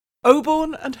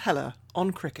Oborne and Heller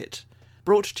on cricket,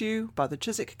 brought to you by the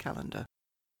Chiswick Calendar.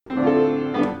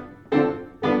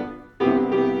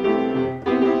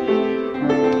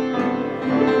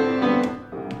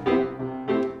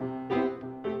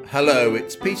 Hello,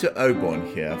 it's Peter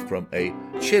Oborne here from a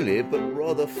chilly but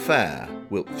rather fair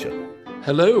Wiltshire.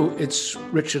 Hello, it's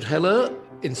Richard Heller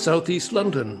in southeast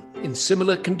London in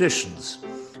similar conditions.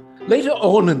 Later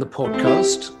on in the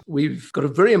podcast, we've got a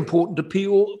very important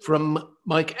appeal from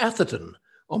Mike Atherton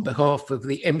on behalf of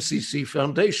the MCC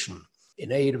Foundation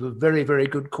in aid of a very, very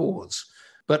good cause.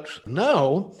 But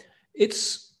now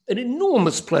it's an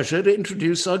enormous pleasure to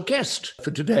introduce our guest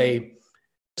for today.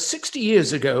 60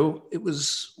 years ago, it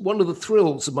was one of the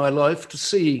thrills of my life to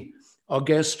see our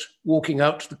guest walking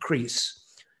out to the crease.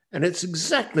 And it's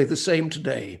exactly the same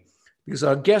today, because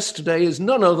our guest today is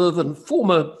none other than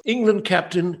former England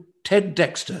captain Ted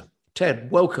Dexter.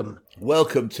 Ted, welcome.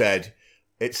 Welcome, Ted.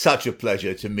 It's such a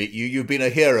pleasure to meet you. You've been a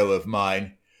hero of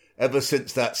mine ever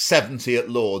since that 70 at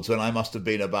Lord's when I must have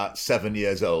been about 7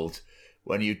 years old,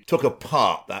 when you took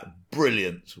apart that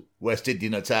brilliant West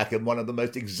Indian attack in one of the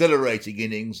most exhilarating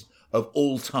innings of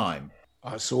all time.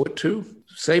 I saw it too.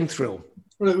 Same thrill.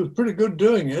 Well, it was pretty good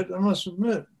doing it, I must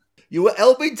admit. You were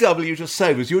LBW to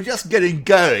Sobers. You were just getting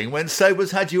going when Sobers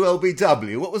had you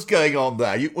LBW. What was going on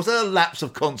there? Was there a lapse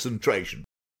of concentration?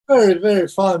 Very, very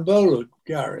fine bowler,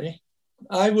 Gary.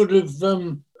 I would have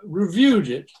reviewed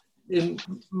it in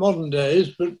modern days,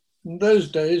 but in those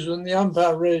days when the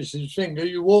umpire raised his finger,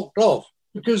 you walked off.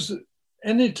 Because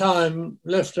any time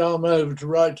left arm over to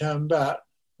right hand bat,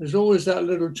 there's always that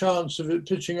little chance of it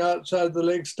pitching outside the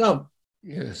leg stump.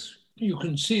 Yes. You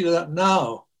can see that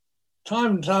now.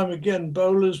 Time and time again,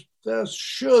 bowlers, they're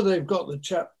sure they've got the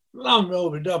chap plumb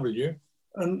LBW.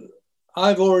 And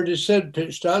I've already said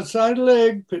pitched outside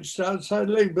leg,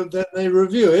 but then they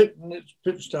review it and it's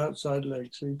pitched outside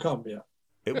leg, so you can't be out.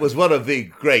 It was one of the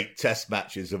great test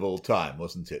matches of all time,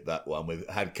 wasn't it, that one? With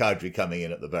had Kadri coming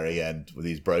in at the very end with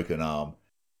his broken arm.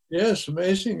 Yes,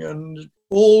 amazing. And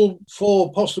all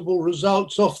four possible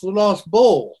results off the last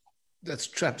ball. That's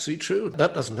absolutely true.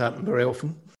 That doesn't happen very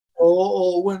often.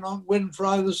 Or win for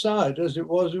either side. As it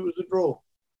was a draw.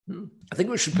 I think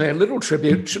we should pay a little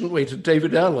tribute, shouldn't we, to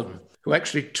David Allen, who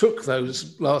actually took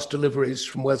those last deliveries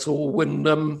from Westall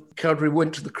when Cowdrey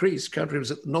went to the crease. Cowdrey was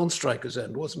at the non-striker's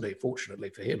end, wasn't he, fortunately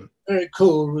for him? Very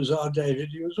cool was our David.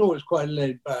 He was always quite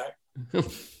laid back.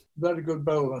 Very good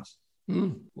bowler.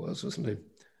 Wasn't he?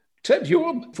 Ted,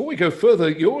 before we go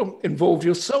further, you're involved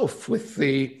yourself with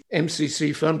the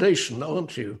MCC Foundation,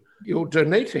 aren't you? You're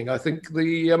donating, I think,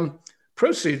 the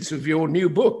proceeds of your new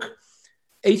book,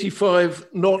 85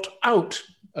 Not Out,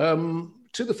 to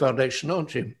the foundation,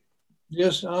 aren't you?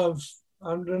 Yes,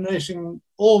 I'm donating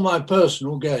all my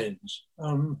personal gains.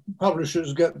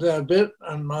 Publishers get their bit,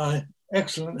 and my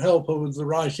excellent helper with the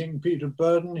writing, Peter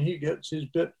Burden, he gets his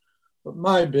bit. But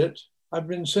my bit, I've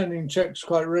been sending cheques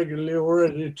quite regularly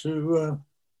already to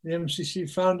the MCC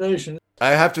Foundation. I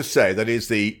have to say that is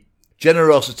the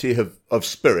generosity of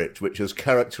spirit which has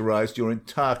characterised your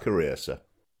entire career, sir.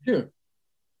 Yeah.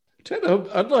 Ted,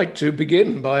 I'd like to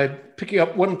begin by picking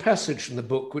up one passage in the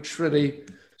book which really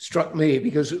struck me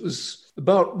because it was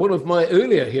about one of my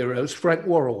earlier heroes, Frank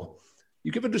Worrell.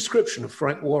 You give a description of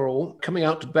Frank Worrell coming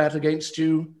out to bat against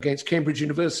Cambridge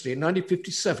University in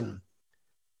 1957.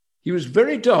 He was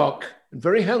very dark and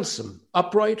very handsome,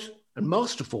 upright and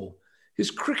masterful,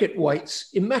 his cricket whites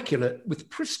immaculate with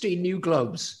pristine new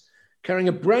gloves, carrying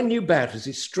a brand new bat as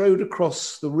he strode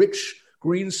across the rich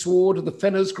green sward of the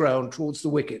Fenners ground towards the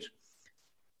wicket.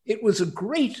 It was a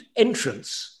great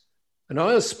entrance, and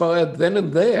I aspired then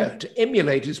and there to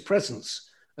emulate his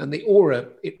presence and the aura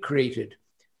it created.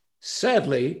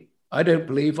 Sadly, I don't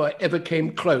believe I ever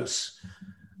came close.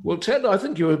 Well, Ted, I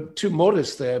think you were too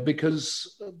modest there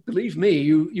because, believe me,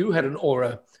 you had an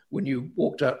aura when you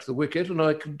walked out to the wicket, and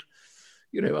I could,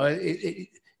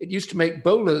 it used to make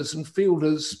bowlers and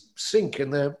fielders sink in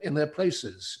their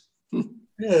places.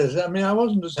 Yes, I mean, I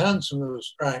wasn't as handsome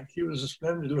as Frank. He was a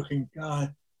splendid-looking guy.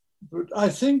 But I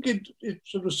think it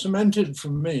sort of cemented for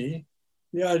me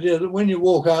the idea that when you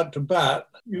walk out to bat,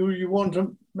 you want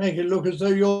to make it look as though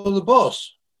you're the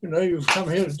boss. You've come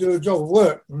here to do a job of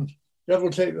work, and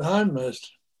devil take the hindmost.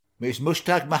 Miss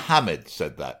Mushtaq Mohammed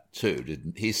said that too,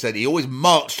 didn't he? He said he always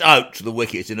marched out to the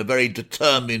wicket in a very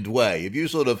determined way. If you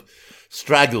sort of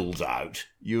straggled out,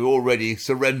 you already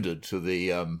surrendered to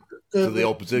the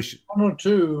opposition. One or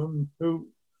two who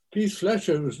Keith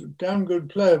Fletcher was a damn good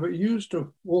player, but he used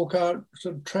to walk out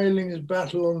sort of trailing his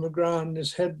battle on the ground,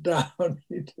 his head down.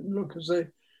 He didn't look as though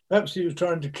perhaps he was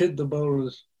trying to kid the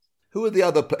bowlers. Who are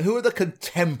the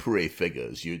contemporary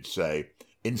figures, you'd say,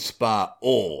 inspire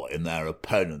awe in their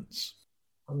opponents?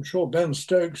 I'm sure Ben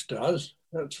Stokes does,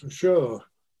 that's for sure.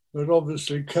 But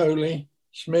obviously Coley,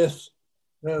 Smith,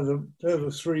 they're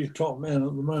the three top men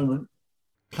at the moment.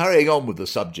 Carrying on with the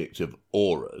subject of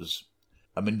auras,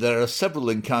 I mean, there are several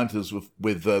encounters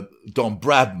with Don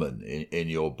Bradman in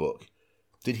your book.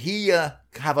 Did he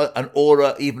have an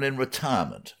aura even in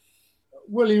retirement?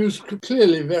 Well, he was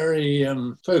clearly very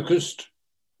focused,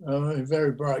 a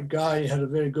very bright guy. He had a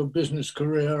very good business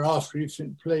career after he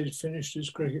finished his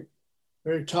cricket.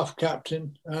 Very tough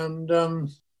captain. And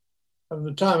at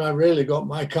the time I really got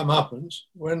my comeuppance,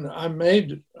 when I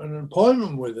made an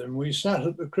appointment with him, we sat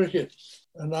at the cricket,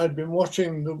 and I'd been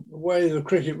watching the way the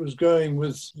cricket was going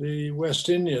with the West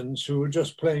Indians, who were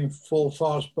just playing 4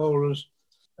 fast bowlers,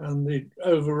 and the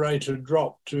over rate had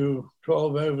dropped to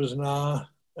 12 overs an hour.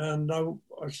 And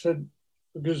I said,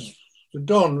 because the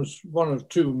Don was one of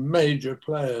 2 major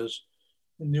players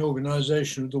in the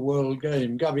organisation of the world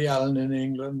game, Gubby Allen in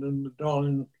England and the Don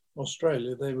in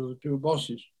Australia, they were the 2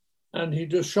 bosses. And he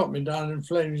just shot me down in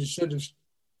flames. He said,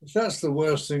 if that's the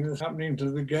worst thing that's happening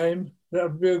to the game, that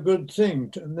would be a good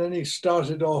thing. And then he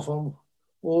started off on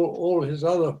all his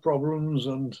other problems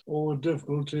and all the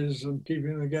difficulties and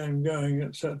keeping the game going,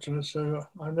 etc. So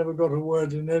I never got a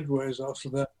word in edgeways after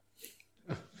that.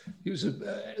 He was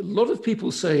a lot of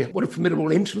people say what a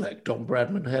formidable intellect Don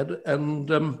Bradman had, and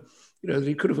that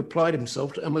he could have applied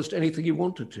himself to almost anything he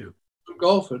wanted to. A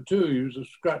golfer too. He was a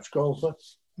scratch golfer.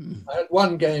 I had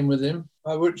one game with him,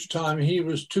 by which time he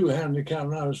was 2 handicap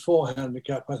and I was 4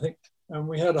 handicap, I think. And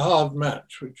we had a hard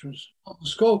match, which was on the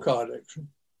scorecard, actually.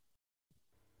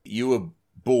 You were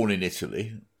born in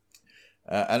Italy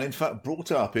and, in fact,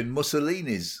 brought up in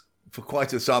Mussolini's for quite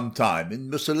some time, in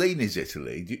Mussolini's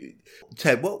Italy.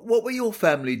 Ted, what were your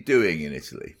family doing in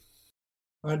Italy?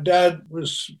 My dad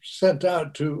was sent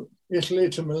out to Italy,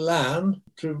 to Milan,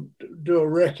 to do a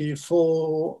recce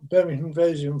for Bennington,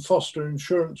 Vesey and Foster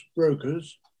insurance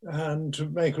brokers and to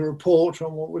make a report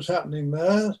on what was happening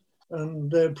there. And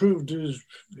they approved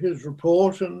his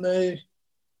report, and they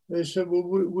said, well,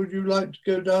 would you like to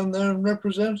go down there and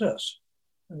represent us?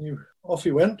 And off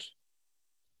he went.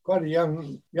 Quite a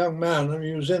young man. I mean,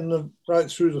 he was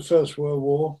right through the First World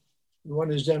War. He won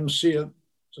his MC at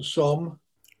the Somme.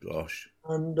 Gosh.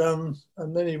 And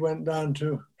then he went down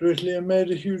to Italy and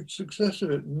made a huge success of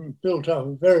it and built up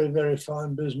a very, very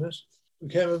fine business,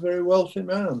 became a very wealthy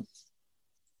man.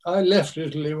 I left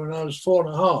Italy when I was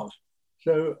 4.5.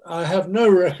 So I have no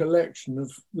recollection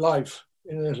of life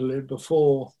in Italy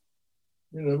before,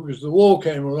 because the war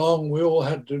came along, we all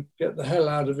had to get the hell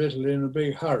out of Italy in a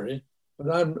big hurry. But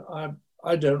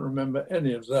I don't remember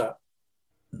any of that.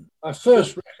 My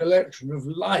first recollection of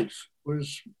life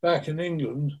was back in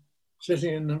England,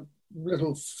 sitting in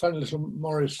a funny little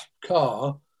Morris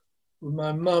car with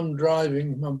my mum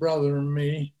driving my brother and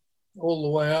me all the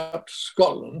way up to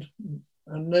Scotland.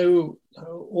 And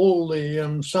all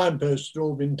the signposts had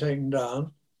all been taken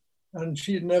down. And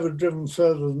she'd never driven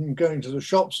further than going to the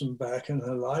shops and back in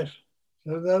her life.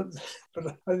 But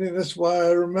I think that's why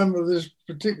I remember this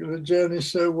particular journey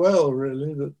so well,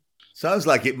 really. Sounds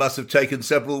like it must have taken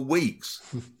several weeks.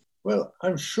 Well,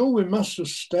 I'm sure we must have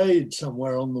stayed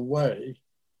somewhere on the way.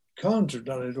 Can't have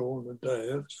done it all in a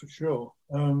day, that's for sure.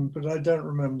 But I don't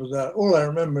remember that. All I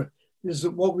remember is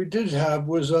that what we did have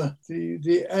was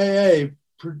the AA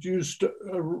produced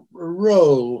a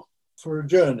roll for a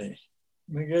journey.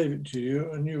 And they gave it to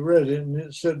you, and you read it, and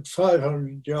it said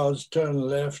 500 yards, turn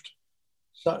left,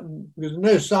 with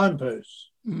no signposts.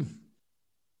 Mm.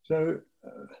 So,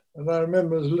 and I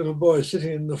remember as a little boy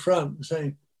sitting in the front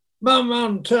saying,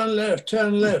 Mum, turn left,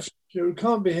 turn left. You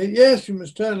can't be here. Yes, you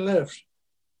must turn left.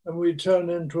 And we turn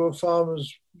into a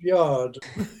farmer's yard.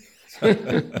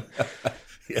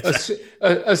 Yes.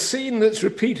 A scene that's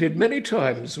repeated many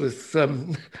times with,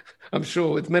 I'm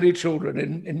sure, with many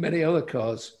children in many other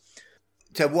cars.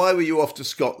 Ted, why were you off to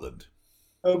Scotland?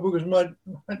 Oh, because my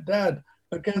dad,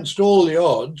 against all the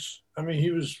odds, I mean,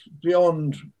 he was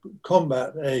beyond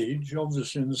combat age,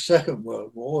 obviously in the Second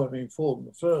World War, having fought in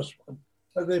the First one.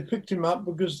 But they picked him up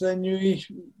because they knew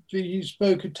he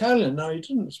spoke Italian. Now, he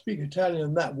didn't speak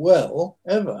Italian that well,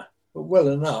 ever, but well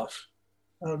enough.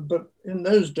 But in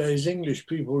those days, English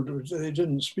people, they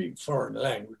didn't speak foreign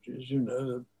languages,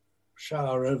 they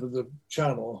shower over the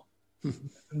channel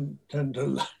and tend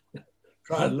to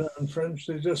try and learn French.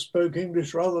 They just spoke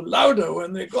English rather louder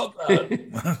when they got there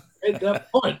at that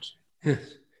point.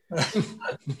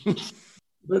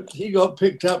 But he got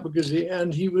picked up because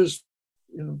he was,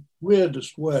 in the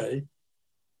weirdest way,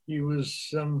 he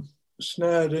was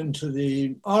snared into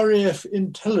the RAF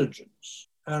intelligence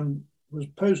and was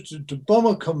posted to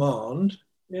Bomber Command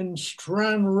in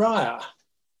Stranraer.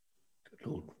 Good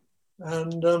Lord.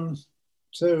 And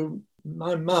so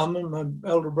my mum and my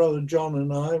elder brother John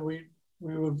and I, we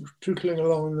were tootling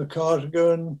along in the car to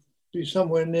go and be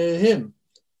somewhere near him.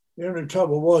 The only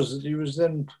trouble was that he was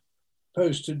then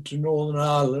posted to Northern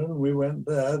Ireland. We went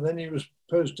there. Then he was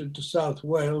posted to South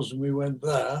Wales, and we went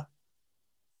there.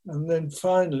 And then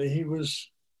finally he was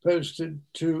posted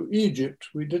to Egypt.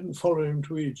 We didn't follow him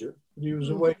to Egypt, but he was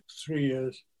away for 3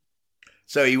 years.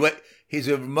 So he's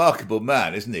a remarkable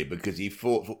man, isn't he? Because he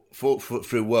fought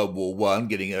through World War One,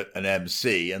 getting an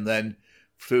MC, and then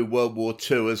through World War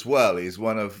Two as well. He's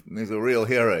a real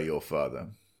hero, your father.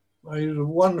 He was a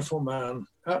wonderful man,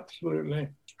 absolutely.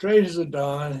 Straight as a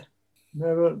die.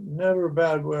 Never a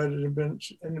bad word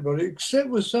against anybody, except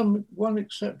with one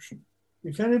exception.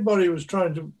 If anybody was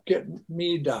trying to get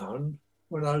me down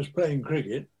when I was playing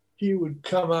cricket, he would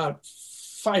come out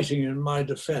fighting in my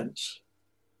defence.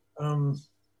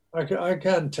 I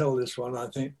can tell this one, I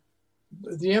think.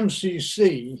 The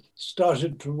MCC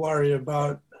started to worry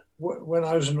about, when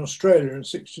I was in Australia in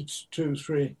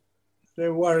 62-3, they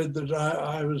worried that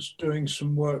I was doing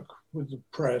some work with the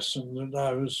press and that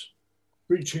I was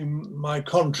breaching my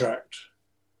contract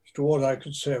as to what I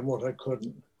could say and what I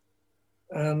couldn't.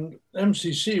 And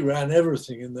MCC ran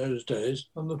everything in those days,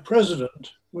 and the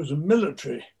president was a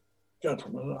military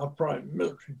gentleman, upright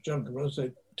military gentleman, as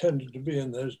they tended to be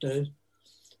in those days.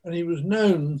 And he was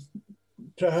known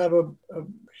to have a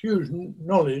huge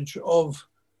knowledge of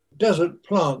desert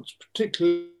plants,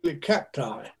 particularly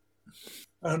cacti.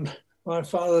 And my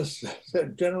father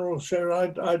said, General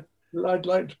Sherman, I'd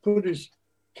like to put his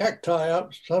cacti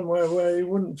up somewhere where he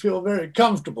wouldn't feel very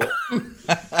comfortable.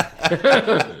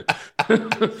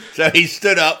 So he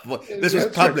stood up. This was a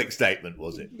public statement,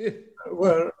 was it?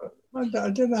 Well, I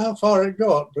don't know how far it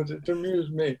got, but it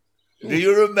amused me. Do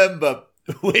you remember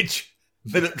which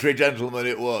military gentleman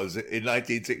it was in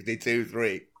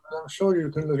 1962-3? I'm sure you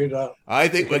can look it up. I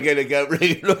think we're going to go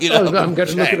really look it up. I'm going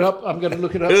to look it up. I'm going to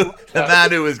look it up. The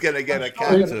man who was going to get a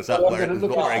cactus up where it was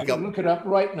not very comfortable. Look it up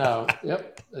right now.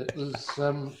 Yep, it was.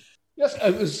 Yes,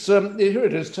 it was. Here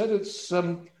it is, Ted. It's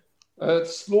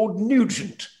Lord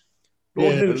Nugent.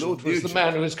 Lord Nugent was the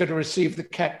man who was going to receive the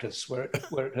cactus where it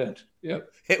hit.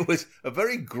 Yep. It was a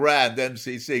very grand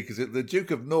MCC because the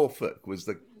Duke of Norfolk was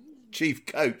the chief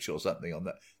coach or something on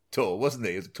that tour, wasn't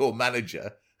he? He was a tour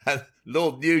manager. And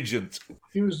Lord Nugent.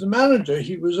 He was the manager.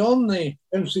 He was on the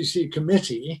MCC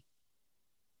committee.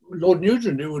 Lord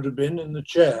Nugent, it would have been, in the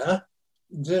chair.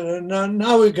 Then,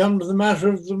 now we come to the matter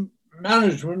of the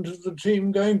management of the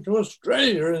team going to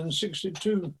Australia in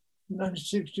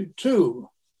 1962.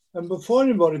 And before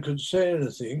anybody could say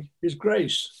anything, His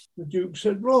Grace, the Duke,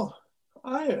 said, well,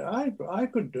 I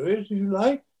could do it if you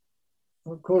like.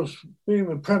 Of course, being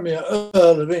the Premier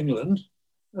Earl of England,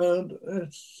 and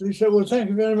he said, well, thank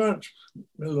you very much,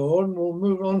 my lord, and we'll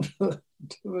move on to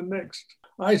the next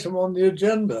item on the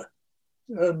agenda.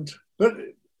 But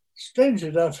strangely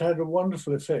enough, had a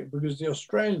wonderful effect because the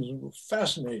Australians were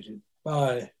fascinated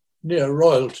by near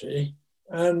royalty,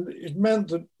 and it meant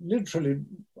that literally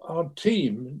our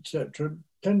team, etc.,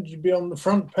 tended to be on the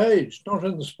front page, not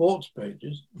in the sports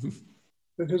pages,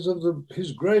 because of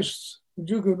His Grace, the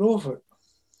Duke of Norfolk.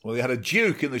 Well, they had a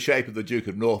duke in the shape of the Duke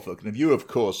of Norfolk, and you, of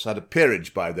course, had a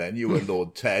peerage by then. You were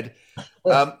Lord Ted.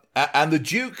 And the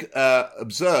Duke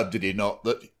observed, did he not,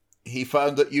 that he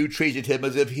found that you treated him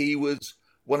as if he was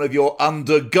one of your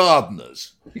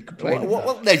under-gardeners.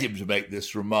 What led him to make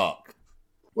this remark?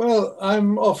 Well,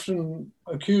 I'm often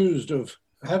accused of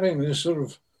having this sort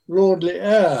of lordly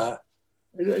air.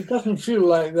 It doesn't feel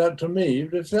like that to me,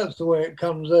 but if that's the way it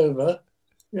comes over,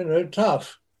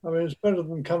 tough. I mean, it's better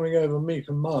than coming over meek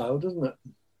and mild, isn't it?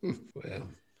 Well,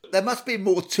 there must be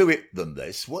more to it than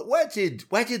this. Where did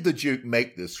the Duke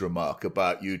make this remark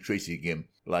about you treating him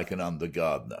like an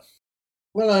under-gardener?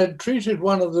 Well, I treated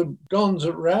one of the dons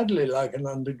at Radley like an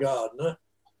under-gardener.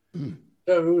 So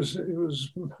it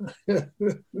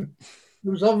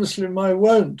was obviously my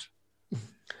wont.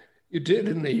 You did,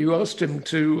 didn't you? You asked him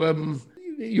to...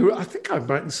 I think I'm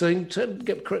right in saying, Ted,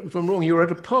 correct me if I'm wrong, you were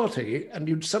at a party and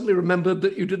you'd suddenly remembered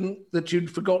that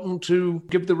you'd forgotten to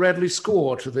give the Radley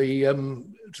score to the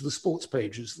sports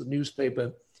pages, the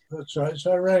newspaper. That's right.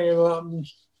 So I rang him up and it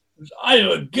was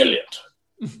Ivor Gilliot.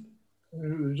 It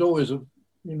was always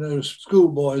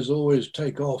schoolboys always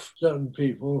take off certain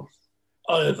people.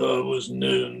 Ivor was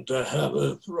known to have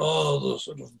a rather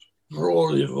sort of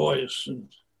drawly voice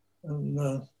and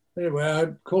anyway, I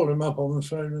called him up on the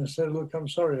phone and said, look, I'm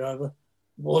sorry, Ivor.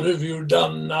 What have you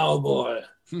done now, boy?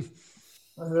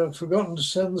 I've forgotten to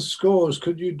send the scores.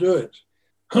 Could you do it?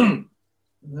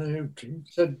 He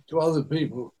said to other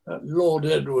people that Lord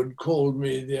Edward called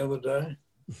me the other day.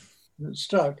 It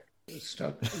stuck.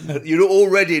 You're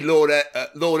already Lord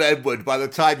Edward by the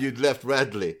time you'd left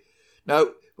Radley. Now,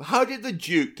 how did the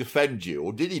Duke defend you,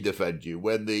 or did he defend you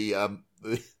when the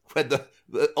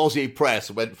Aussie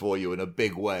press went for you in a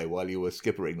big way while you were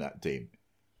skippering that team?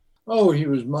 Oh, he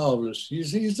was marvellous.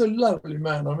 He's a lovely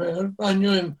man. I mean, I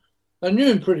knew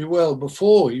him pretty well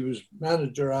before he was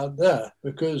manager out there,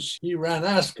 because he ran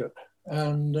Ascot,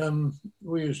 and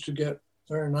we used to get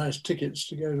very nice tickets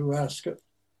to go to Ascot.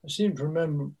 I seem to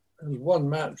remember there was one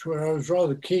match where I was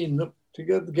rather keen to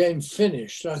get the game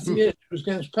finished. I think it was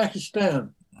against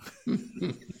Pakistan.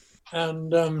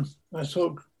 And I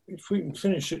thought, if we can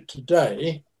finish it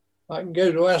today, I can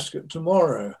go to Ascot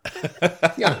tomorrow.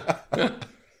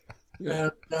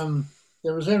 And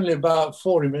there was only about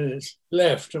 40 minutes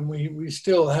left, and we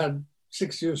still had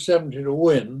 60 or 70 to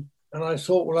win. And I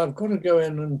thought, well, I've got to go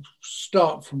in and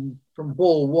start from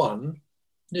ball one.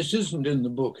 This isn't in the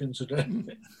book,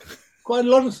 incidentally. Quite a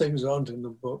lot of things aren't in the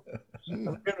book. I'm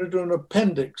going to do an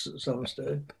appendix at some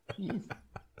stage.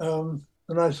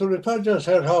 And I thought, if I just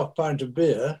had half a pint of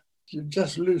beer, it'd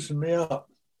just loosen me up.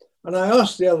 And I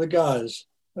asked the other guys,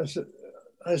 I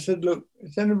said, look,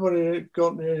 has anybody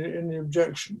got any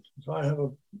objection if I have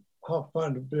a half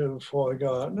pint of beer before I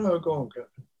go out? No, go on,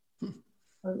 Captain.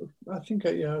 I think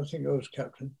I was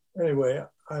captain. Anyway,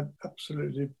 I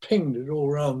absolutely pinged it all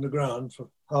around the ground for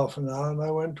half an hour, and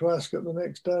I went to Ascot the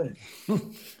next day.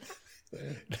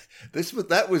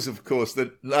 That was, of course,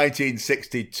 the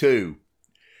 1962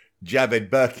 Javed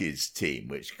Burki's team,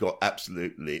 which got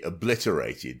absolutely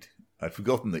obliterated. I'd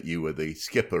forgotten that you were the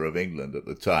skipper of England at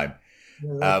the time.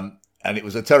 Yeah. And it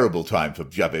was a terrible time for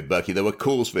Javed Burki. There were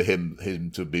calls for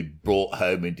him to be brought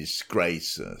home in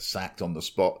disgrace, sacked on the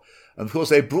spot. And of course,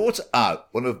 they brought out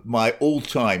one of my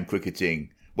all-time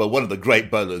cricketing, one of the great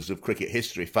bowlers of cricket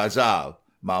history, Fazal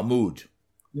Mahmood.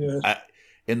 Yes.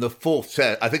 In the fourth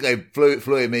set, I think they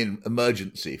flew him in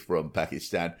emergency from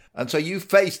Pakistan. And so you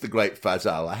faced the great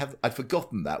Fazal. I'd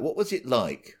forgotten that. What was it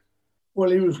like?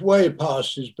 Well, he was way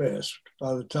past his best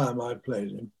by the time I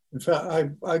played him. In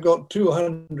fact, I got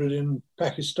 200 in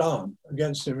Pakistan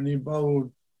against him, and he bowled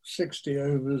 60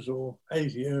 overs or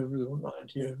 80 overs or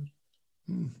 90 overs.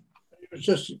 He was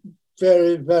just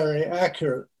very, very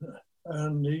accurate,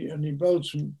 and he bowled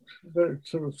some very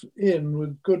sort of in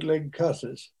with good leg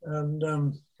cutters. And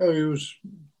he was,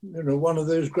 one of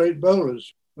those great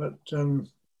bowlers. But on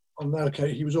that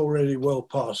occasion, he was already well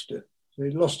past it. So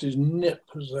he lost his nip,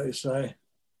 as they say.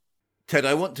 Ted,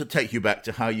 I want to take you back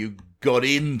to how you got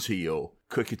into your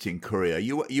cricketing career.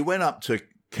 You went up to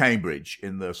Cambridge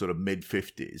in the sort of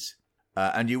mid-50s,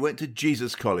 and you went to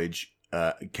Jesus College,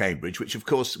 Cambridge, which, of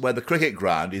course, where the cricket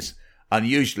ground is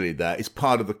unusually there. It's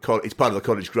part of the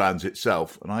college grounds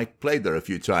itself, and I played there a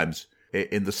few times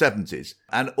in the 70s.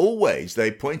 And always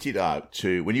they pointed out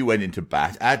to, when you went into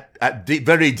bat, at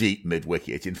very deep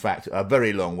mid-wicket, in fact, a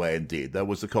very long way indeed, there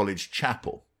was the college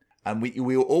chapel. And we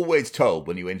were always told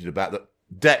when you entered a bat that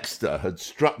Dexter had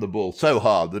struck the ball so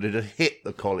hard that it had hit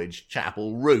the college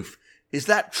chapel roof. Is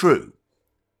that true?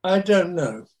 I don't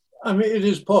know. I mean, it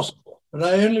is possible. But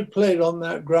I only played on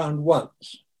that ground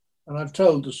once. And I've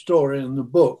told the story in the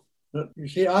book. But you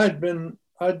see, I'd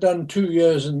done 2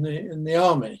 years in the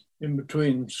army in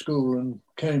between school and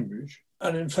Cambridge.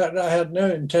 And in fact, I had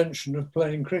no intention of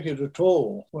playing cricket at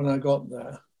all when I got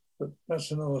there. But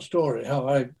that's another story, how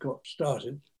I got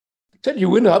started. Then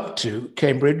you went up to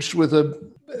Cambridge with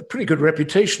a pretty good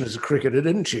reputation as a cricketer,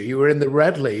 didn't you? You were in the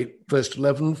Radley first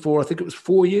 11 for, I think it was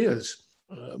 4 years.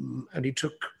 And he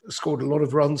scored a lot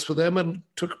of runs for them and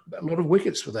took a lot of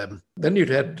wickets for them. Then you'd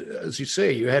had, as you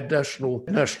say, you had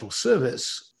national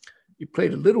service. You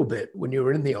played a little bit when you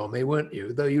were in the army, weren't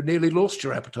you? Though you nearly lost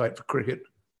your appetite for cricket.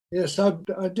 Yes, I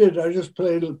did. I just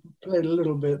played a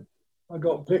little bit. I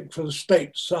got picked for the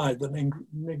state side, the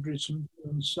Nigris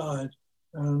side.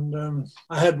 And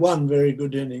I had one very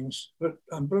good innings, but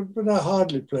I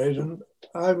hardly played. And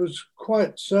I was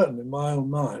quite certain in my own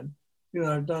mind,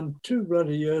 I've done 2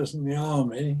 bloody years in the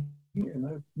army,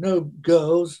 no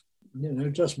girls,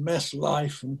 just mess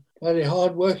life, and bloody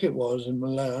hard work it was in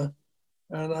Malaya.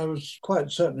 And I was quite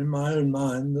certain in my own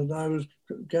mind that I was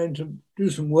going to do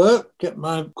some work, get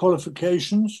my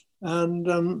qualifications,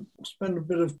 and spend a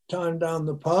bit of time down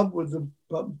the pub with the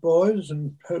boys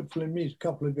and hopefully meet a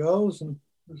couple of girls, and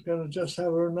was going to just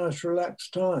have a nice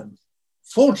relaxed time.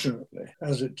 Fortunately,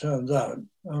 as it turns out,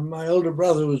 my older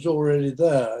brother was already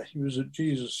there. He was at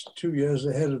Jesus 2 years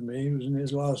ahead of me. He was in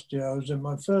his last year. I was in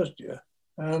my first year.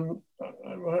 And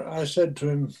I said to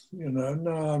him, no, I'm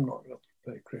not going to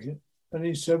play cricket. And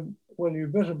he said, well, you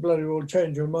better bloody well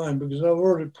change your mind because I've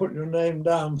already put your name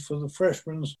down for the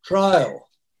freshman's trial.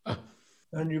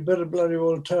 And you better bloody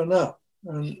well turn up.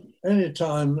 And any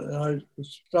time I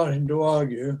was starting to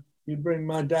argue, he'd bring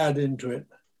my dad into it.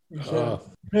 He said,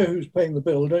 you know who's paying the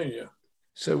bill, don't you?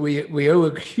 So we owe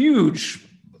a huge,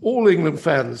 all England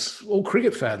fans, all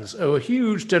cricket fans, owe a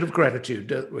huge debt of gratitude,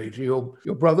 don't we, to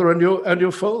your brother and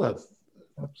your father.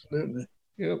 Absolutely.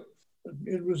 Yep.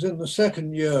 It was in the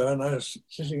second year, and I was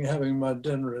sitting having my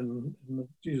dinner in the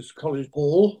Jesus College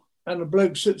Hall, and a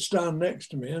bloke sits down next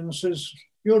to me and says,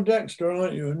 "You're Dexter,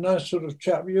 aren't you? A nice sort of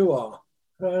chap you are.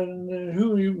 And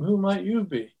who might you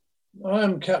be?" "I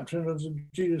am captain of the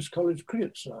Jesus College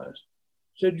cricket side."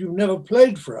 Said, "You've never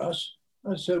played for us?"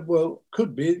 I said, "Well,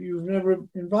 could be that you've never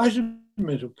invited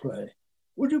me to play.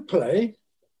 Would you play?"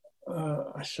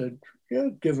 I said, "Yeah,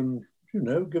 given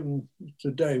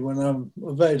the day when I'm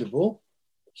available."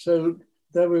 So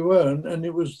there we were, and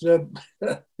it was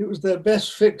their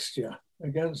best fixture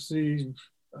against I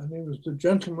think it was the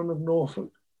Gentlemen of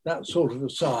Norfolk, that sort of a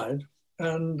side.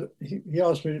 And he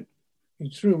asked me, he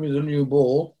threw me the new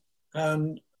ball,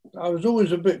 and I was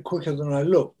always a bit quicker than I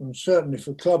looked, and certainly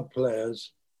for club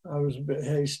players, I was a bit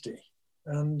hasty.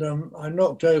 And I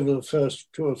knocked over the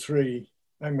first 2 or 3,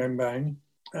 bang, bang, bang.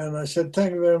 And I said,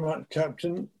 "Thank you very much,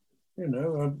 Captain. You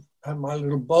know, I've had my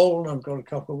little bowl and I've got a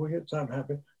couple of wickets, I'm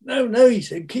happy." No, he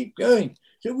said, "Keep going."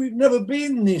 He said, "We've never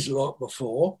been in these lot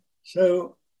before."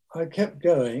 So I kept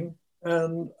going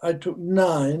and I took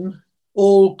 9,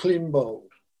 all clean bowled.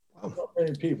 Not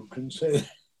many people can say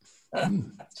that.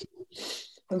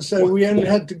 And so we only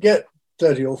had to get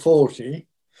 30 or 40.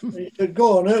 He said,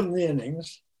 "Go on, open the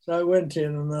innings." So I went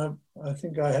in and I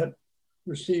think I had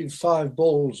received 5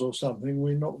 balls or something.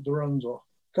 We knocked the runs off,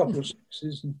 a couple of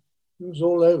sixes, and it was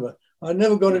all over. I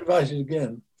never got invited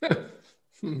again.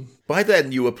 By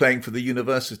then, you were playing for the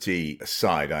university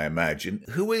side, I imagine.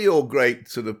 Who were your great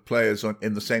sort of players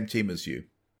in the same team as you?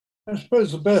 I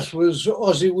suppose the best was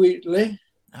Ozzie Wheatley.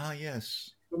 Ah,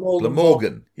 yes.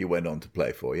 Glamorgan he went on to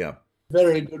play for, yeah.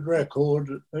 Very good record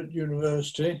at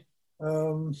university.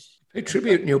 Pay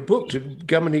tribute in your book to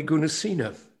Gamini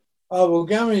Gunasena. Well,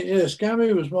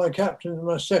 Gami was my captain in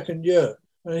my second year,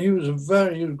 and he was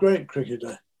a great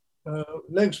cricketer,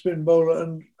 leg spin bowler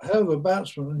and hell of a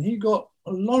batsman, and he got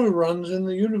a lot of runs in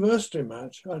the university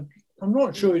match. I'm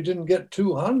not sure he didn't get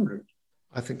 200.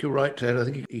 I think you're right, Ted. I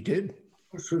think he did.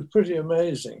 Which was pretty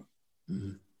amazing.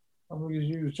 Mm-hmm. I mean,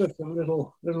 he was just a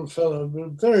little fellow, but a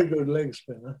very good leg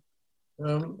spinner.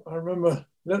 I remember,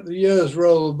 let the years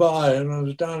roll by, and I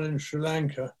was down in Sri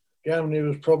Lanka. Gamini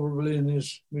was probably in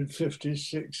his mid-50s,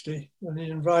 60, and he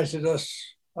invited us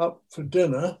up for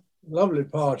dinner, lovely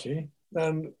party,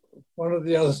 and one of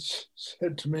the others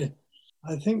said to me,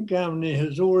 "I think Gamini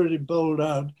has already bowled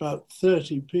out about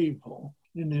 30 people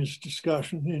in his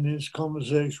discussion, in his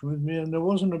conversation with me, and there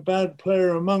wasn't a bad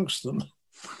player amongst them."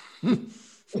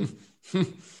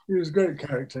 He was a great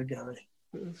character, Gary.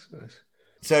 That's nice.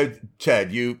 So,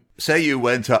 Ted, you say you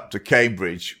went up to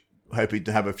Cambridge hoping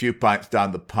to have a few pints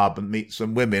down the pub and meet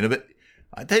some women. But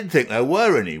I don't think there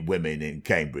were any women in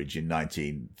Cambridge in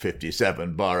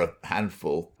 1957, bar a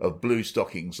handful of blue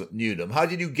stockings at Newnham. How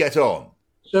did you get on?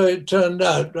 So it turned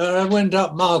out, I went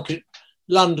up market.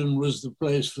 London was the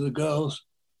place for the girls.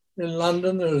 In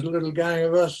London, there was a little gang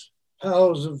of us,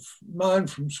 pals of mine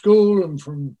from school and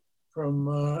from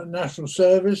national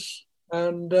service.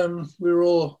 And we were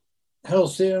all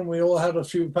healthy and we all had a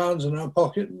few pounds in our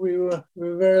pocket. We were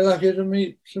very lucky to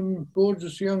meet some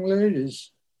gorgeous young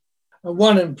ladies. And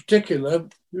one in particular,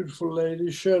 beautiful lady,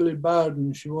 Shirley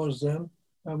Bowden, she was then.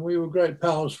 And we were great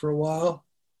pals for a while.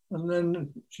 And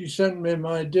then she sent me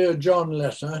my Dear John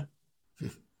letter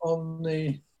on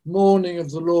the morning of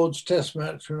the Lord's Test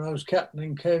match when I was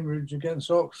captaining Cambridge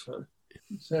against Oxford,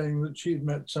 saying that she'd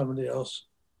met somebody else,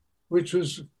 which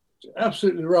was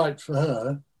absolutely right for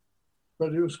her,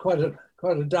 but it was quite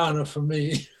a downer for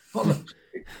me.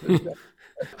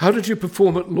 How did you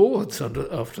perform at Lord's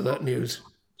after that news?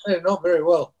 Not very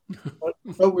well,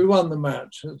 but we won the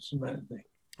match. That's the main thing.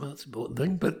 Well, that's an important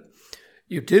thing, but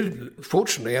you did,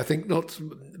 fortunately, I think not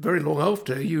very long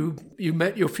after, you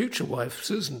met your future wife,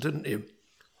 Susan, didn't you?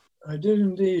 I did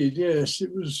indeed, yes.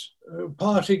 It was a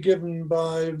party given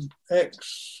by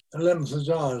ex-11th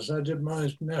Hussars. I did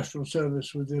my national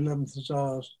service with the 11th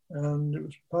Hussars, and it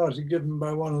was a party given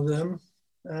by one of them.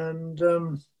 And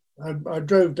I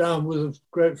drove down with a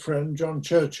great friend, John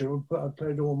Churchill. I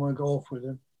played all my golf with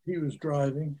him. He was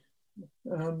driving,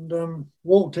 and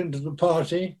walked into the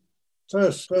party.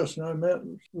 First person I met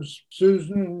was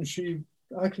Susan, and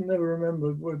I can never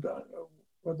remember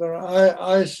whether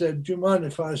I said, do you mind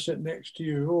if I sit next to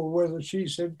you? Or whether she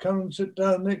said, come and sit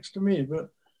down next to me. But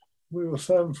we were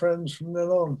firm friends from then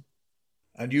on.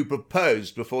 And you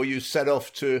proposed before you set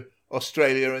off to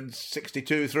Australia in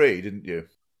 62-3, didn't you?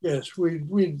 Yes, we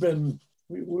didn't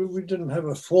have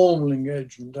a formal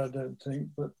engagement, I don't think,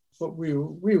 but we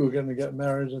were going to get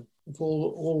married if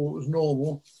all was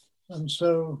normal. And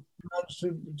so that's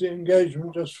the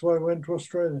engagement just before I went to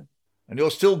Australia. And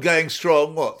you're still going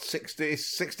strong, what,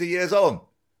 60 years on?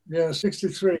 Yeah,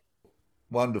 63.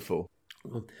 Wonderful.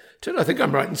 Ted, I think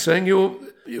I'm right in saying your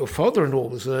father-in-law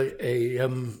was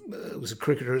was a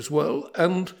cricketer as well,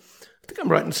 and I think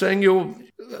I'm right in saying your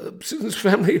Susan's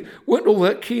family weren't all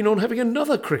that keen on having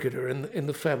another cricketer in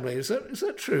the family. Is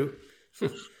that true?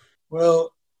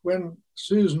 Well, when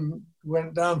Susan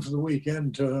went down for the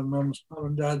weekend to her mum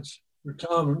and dad's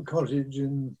retirement cottage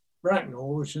in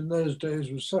Bracknell, which in those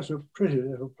days was such a pretty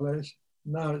little place,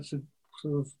 now it's a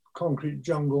sort of concrete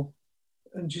jungle.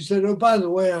 And she said, oh, by the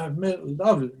way, I've met a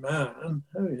lovely man.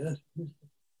 Oh, yes.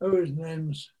 Oh, his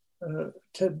name's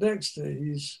Ted Dexter.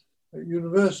 He's at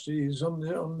university. He's on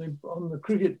the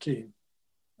cricket team.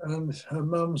 And her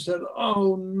mum said,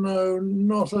 oh, no,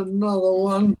 not another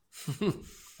one.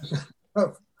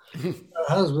 Her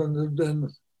husband had been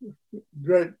a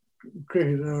great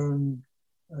cricketer, and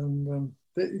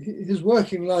his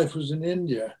working life was in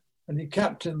India, and he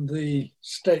captained the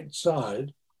state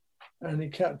side. And he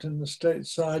captained the state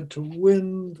side to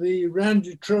win the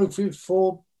Ranji Trophy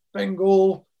for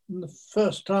Bengal in the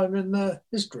first time in their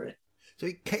history. So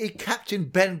he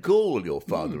captained Bengal, your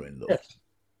father-in-law? Yes.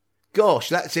 Gosh,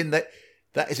 that is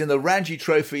in the Ranji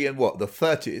Trophy in what, the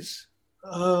 30s?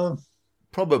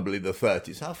 Probably the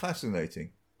 30s. How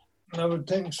fascinating. I would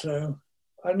think so.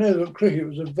 I know that cricket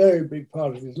was a very big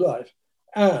part of his life,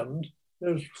 and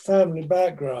there's family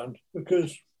background,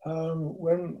 because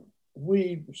when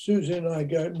Susie and I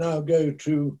go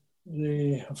to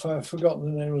I've forgotten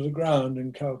the name of the ground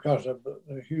in Calcutta, but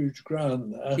the huge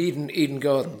ground there. Eden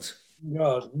Gardens.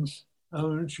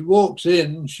 When she walks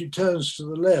in, she turns to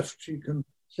the left. She can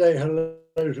say hello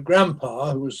to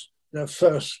Grandpa, who was their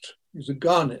first, he's a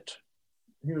Garnet.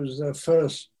 He was their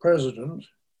first president,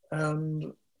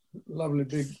 and lovely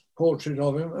big portrait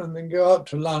of him, and then go out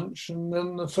to lunch, and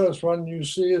then the first one you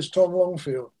see is Tom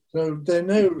Longfield. So they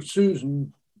know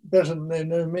Susan better than they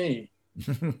know me.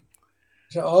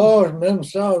 So,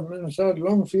 Memsad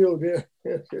Longfield, yeah.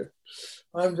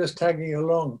 I'm just tagging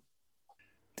along.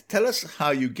 Tell us how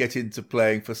you get into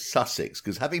playing for Sussex,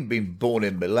 because having been born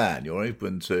in Milan, you're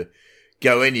open to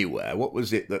go anywhere. What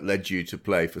was it that led you to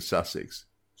play for Sussex?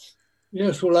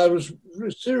 Yes, well, I was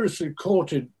seriously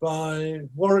courted by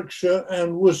Warwickshire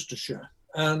and Worcestershire,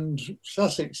 and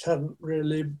Sussex hadn't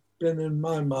really been in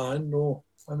my mind,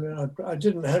 I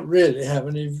didn't really have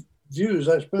any views.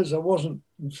 I suppose I wasn't,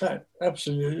 in fact,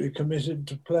 absolutely committed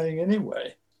to playing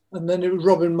anyway. And then it was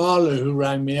Robin Marlowe who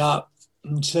rang me up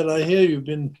and said, I hear you've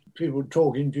been people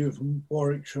talking to you from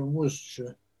Warwickshire and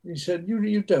Worcestershire. He said,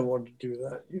 you don't want to do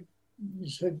that. He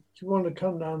said, do you want to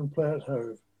come down and play at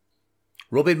Hove?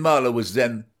 Robin Marlowe was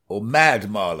then, or Mad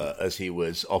Marlowe as he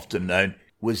was often known,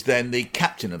 was then the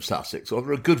captain of Sussex,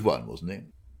 or a good one, wasn't he?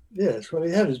 Yes, well,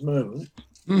 he had his moment.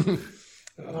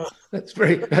 That's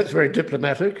very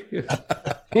diplomatic.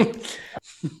 In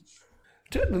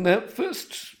that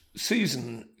first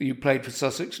season you played for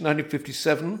Sussex,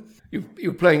 1957, you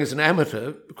were playing as an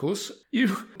amateur, of course.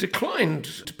 You declined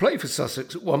to play for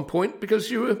Sussex at one point because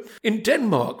you were in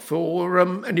Denmark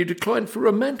and you declined for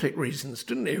romantic reasons,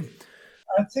 didn't you?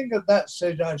 I think at that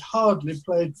stage I'd hardly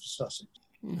played for Sussex.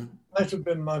 Might have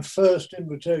been my first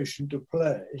invitation to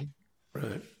play.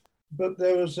 Right. But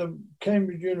there was a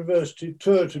Cambridge University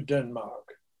tour to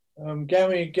Denmark.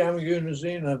 Gammy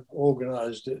Gunazina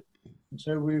organised it. And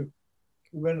so we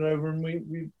went over and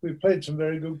we played some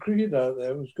very good cricket out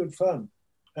there. It was good fun.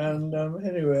 And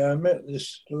anyway, I met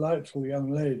this delightful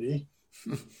young lady.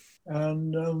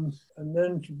 And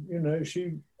then,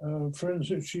 she, for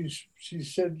instance, she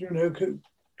said,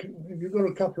 have you got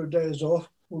a couple of days off?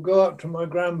 We'll go up to my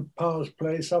grandpa's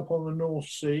place up on the North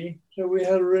Sea. So we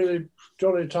had a really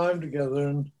jolly time together.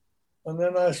 And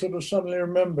then I sort of suddenly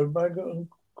remembered, my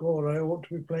God, I ought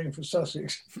to be playing for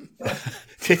Sussex.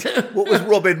 What was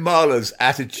Robin Marlowe's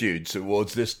attitude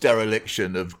towards this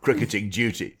dereliction of cricketing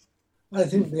duty? I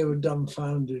think they were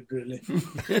dumbfounded, really.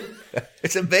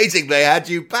 It's amazing they had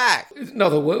you back. It's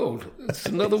another world. It's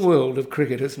another world of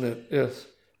cricket, isn't it? Yes.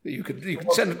 You could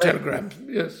send a telegram.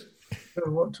 Yes. I don't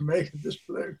know what to make of this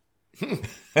bloke.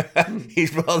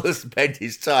 He's rather spent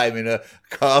his time in a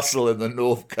castle in the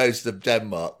north coast of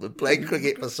Denmark than playing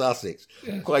cricket for Sussex.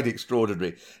 Yes. Quite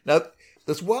extraordinary. Now,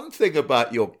 There's one thing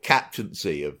about your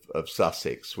captaincy of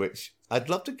Sussex, which I'd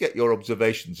love to get your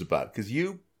observations about, because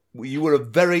you were a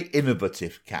very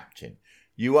innovative captain.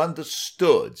 You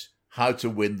understood how to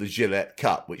win the Gillette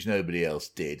Cup, which nobody else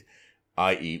did,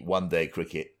 i.e. one-day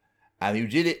cricket, and you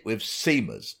did it with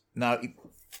seamers. Now,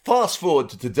 fast forward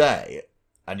to today,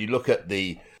 and you look at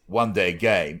the one-day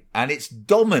game, and it's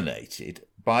dominated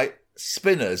by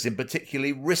spinners, in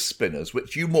particularly wrist spinners,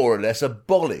 which you more or less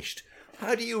abolished.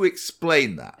 How do you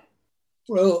explain that?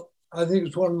 Well, I think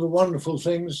it's one of the wonderful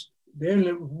things,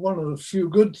 one of the few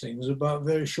good things about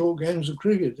very short games of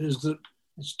cricket is that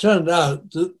it's turned out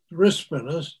that wrist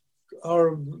spinners are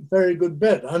a very good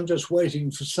bet. I'm just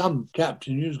waiting for some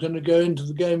captain who's going to go into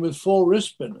the game with 4 wrist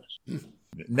spinners.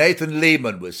 Nathan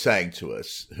Lehman was saying to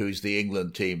us, who's the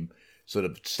England team sort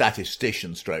of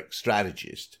statistician stroke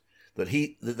strategist,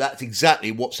 that's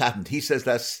exactly what's happened. He says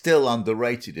they're still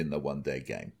underrated in the one-day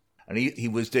game. And he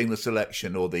was doing the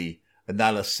selection or the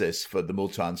analysis for the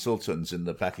Multan Sultans in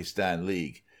the Pakistan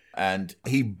League. And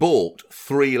he bought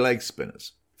 3 leg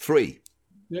spinners. 3.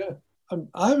 Yeah.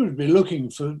 I would be looking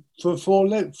for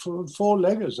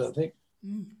 4-leggers, I think.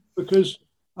 Because,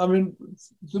 I mean,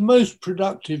 the most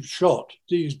productive shot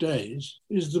these days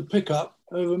is the pickup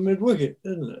over mid-wicket,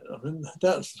 isn't it? I mean,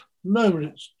 that's the moment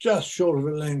it's just short of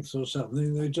a length or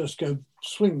something, they just go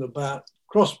swing the bat,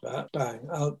 cross bat, bang,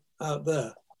 out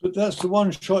there. But that's the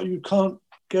one shot you can't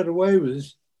get away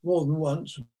with more than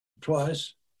once,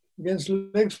 twice, against a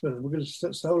leg spinner, because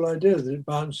that's the whole idea, that it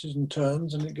bounces and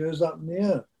turns and it goes up in the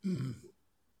air.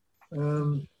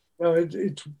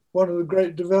 It's one of the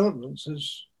great developments.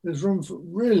 There's room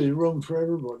for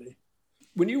everybody.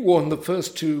 When you won the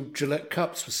first 2 Gillette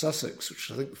Cups for Sussex,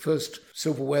 which I think the first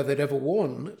silverware they'd ever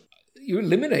won, you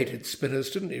eliminated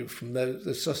spinners, didn't you, from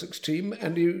the Sussex team,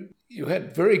 and you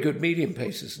had very good medium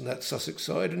paces in that Sussex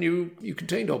side, and you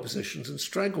contained oppositions and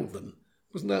strangled them.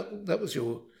 Wasn't that was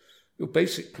your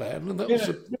basic plan? And that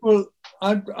was well,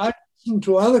 I listened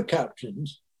to other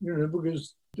captains,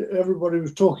 because everybody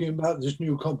was talking about this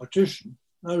new competition.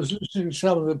 I was listening to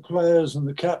some of the players and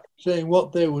the captains saying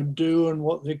what they would do and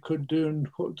what they could do and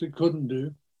what they couldn't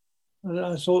do. And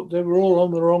I thought they were all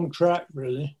on the wrong track,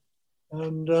 really.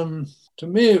 And to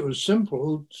me, it was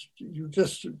simple. You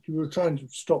were trying to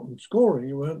stop them scoring.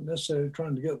 You weren't necessarily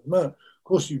trying to get them out. Of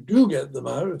course, you do get them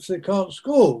out if they can't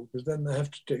score, because then they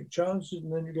have to take chances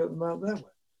and then you get them out that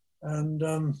way. And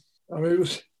it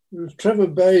was Trevor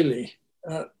Bailey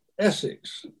at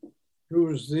Essex, who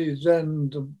was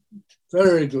the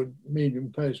very good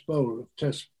medium pace bowler,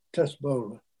 test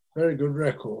bowler, very good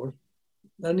record.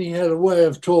 And he had a way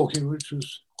of talking which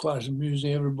was quite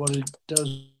amusing. Everybody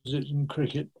does it in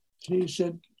cricket. He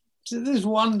said, this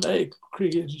one-day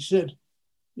cricket, he said,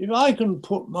 if I can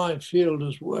put my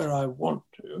fielders where I want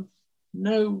to,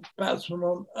 no batsman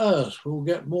on earth will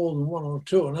get more than 1 or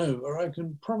 2 and over. I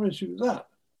can promise you that.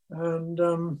 And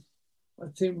I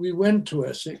think we went to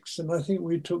Essex and I think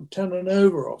we took 10 and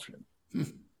over off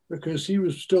him because he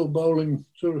was still bowling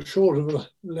sort of short of a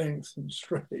length and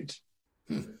straight.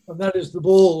 And that is the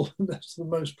ball. That's the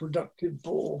most productive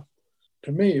ball.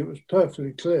 To me, it was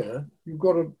perfectly clear. You've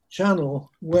got to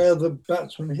channel where the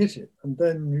batsman hit it, and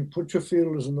then you put your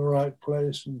fielders in the right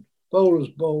place, and bowlers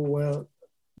bowl well.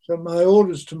 So my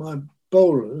orders to my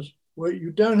bowlers were,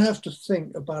 you don't have to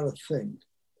think about a thing.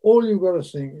 All you've got to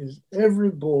think is every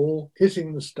ball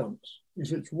hitting the stumps.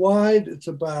 If it's wide, it's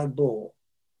a bad ball.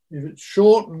 If it's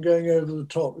short and going over the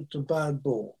top, it's a bad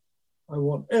ball. I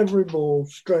want every ball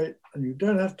straight, and you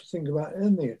don't have to think about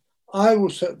anything. I will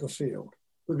set the field,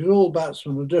 because all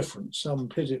batsmen are different. Some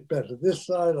hit it better this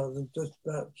side, others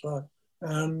that side.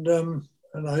 And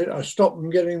I stopped them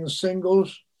getting the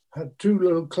singles, had 2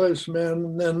 little close men,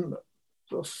 and then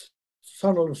sort of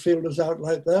funneled the fielders out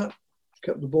like that,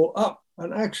 kept the ball up.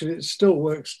 And actually, it still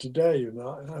works today,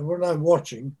 And when I'm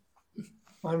watching,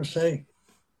 I'm saying,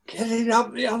 get it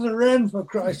up the other end, for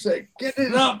Christ's sake. Get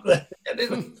it up there. Get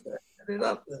it up there. Get it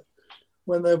up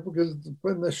there. Because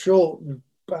when they're short,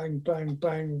 bang, bang,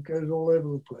 bang, it goes all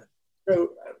over the place.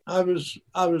 So I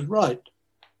was right.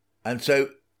 And so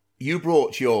you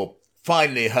brought your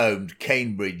finely honed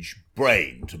Cambridge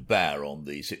brain to bear on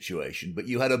the situation, but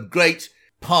you had a great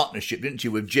partnership, didn't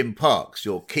you, with Jim Parks,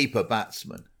 your keeper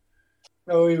batsman?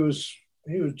 Oh, he was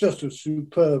just a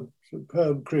superb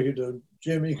cricketer.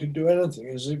 Jim, he could do anything,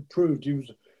 as he proved. He was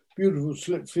a beautiful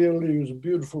slip fielder. He was a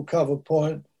beautiful cover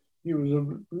point. He was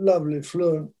a lovely,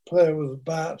 fluent player with a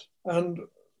bat, and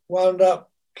wound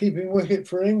up keeping wicket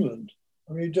for England.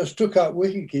 I mean, he just took up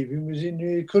wicket keeping because he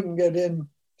knew he couldn't get in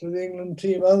to the England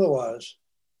team otherwise.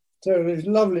 So he's a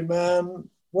lovely man,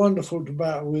 wonderful to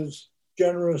bat with,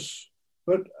 generous,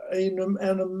 but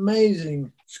an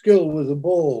amazing skill with the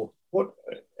ball.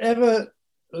 Whatever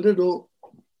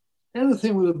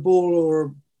anything with a ball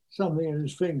or something in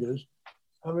his fingers.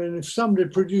 I mean, if somebody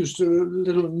produced a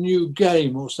little new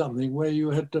game or something where you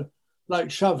had to, like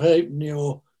shove halfpenny,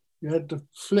 or you had to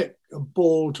flick a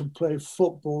ball to play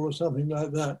football or something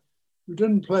like that, you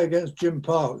didn't play against Jim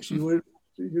Parks. You were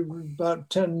about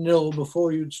 10-0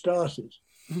 before you'd started.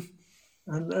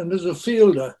 And as a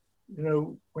fielder,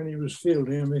 when he was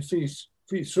fielding, I mean, if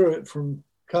he threw it from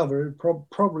cover, he'd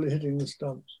probably hitting the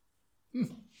stumps.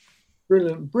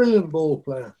 Brilliant ball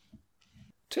player.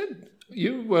 Ted,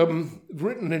 you've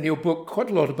written in your book quite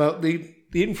a lot about the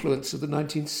influence of the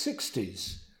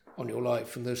 1960s on your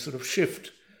life and the sort of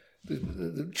shift,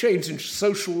 the change in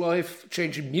social life,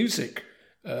 change in music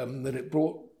that it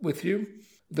brought with you.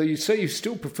 Though you say you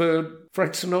still preferred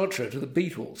Frank Sinatra to the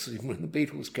Beatles, even when the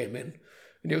Beatles came in.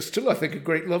 And you're still, I think, a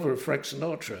great lover of Frank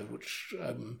Sinatra, which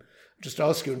just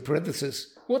ask you in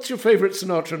parenthesis, what's your favourite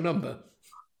Sinatra number?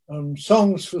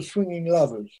 Songs for Swinging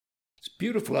Lovers. It's a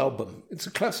beautiful album. It's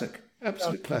a classic,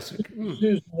 absolute classic.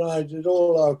 Susan and I did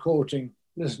all our courting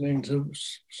listening to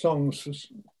songs for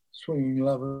Swinging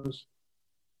Lovers.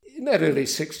 In that early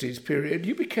 60s period,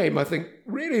 you became, I think,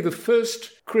 really the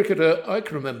first cricketer I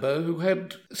can remember who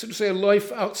had, so to say, a life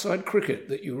outside cricket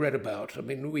that you read about. I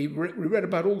mean, we read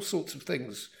about all sorts of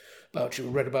things about you. We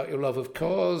read about your love of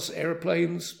cars,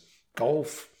 aeroplanes,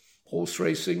 golf, horse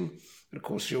racing, and of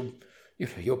course your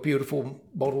beautiful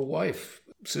model wife,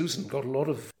 Susan, got a lot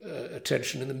of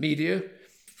attention in the media.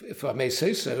 If I may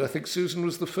say so, I think Susan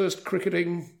was the first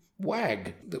cricketing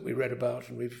wag that we read about,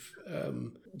 and we've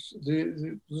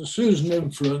the Susan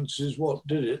influence is what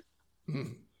did it,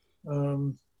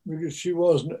 because she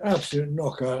was an absolute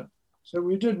knockout. So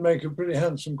we did make a pretty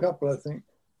handsome couple, I think.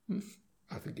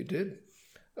 I think you did.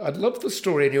 I'd love the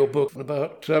story in your book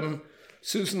about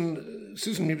Susan.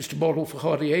 Susan used to model for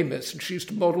Hardy Amis, and she used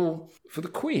to model for the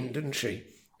Queen, didn't she?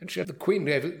 And she had the Queen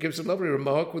gives a lovely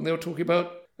remark when they were talking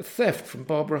about a theft from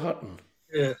Barbara Hutton.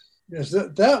 Yes,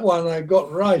 that one I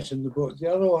got right in the book.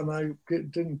 The other one I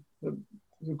didn't.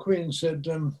 The Queen said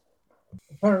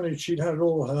apparently she'd had a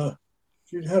whole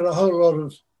lot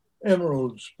of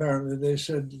emeralds. Apparently they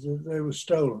said that they were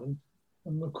stolen,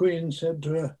 and the Queen said to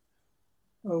her,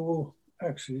 "Oh well,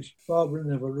 actually, Barbara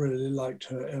never really liked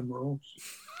her emeralds."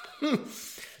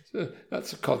 So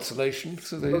that's a consolation.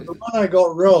 But the one I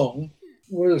got wrong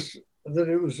was that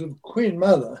it was the Queen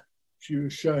Mother she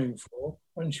was showing for,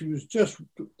 and she was just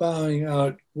bowing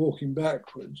out, walking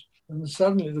backwards. And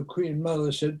suddenly the Queen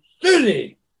Mother said,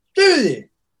 "Susie! Susie!"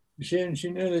 You see, and she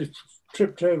nearly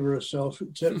tripped over herself,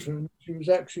 etc. And she was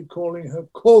actually calling her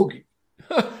Corgi.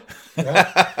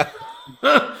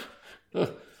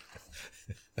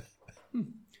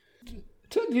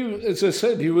 Tell you, as I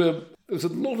said, there was a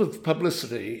lot of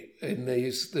publicity in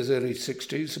those early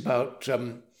 60s about,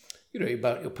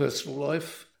 about your personal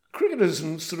life. Cricketers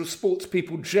and sort of sports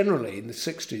people generally in the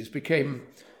 60s became,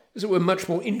 as it were, much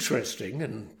more interesting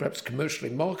and perhaps commercially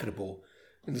marketable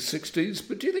in the 60s.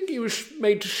 But do you think you were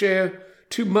made to share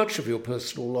too much of your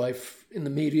personal life in the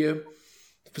media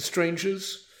for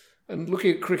strangers? And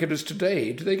looking at cricketers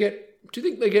today, do you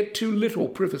think they get too little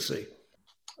privacy?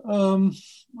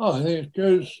 I think it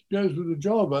goes with the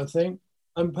job, I think.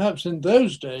 And perhaps in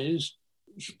those days,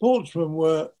 sportsmen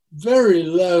were very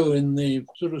low in the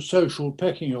sort of social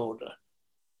pecking order.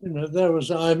 There was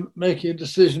I making a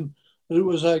decision that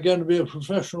was I going to be a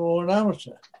professional or an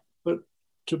amateur. But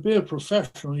to be a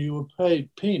professional, you were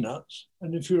paid peanuts.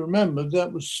 And if you remember,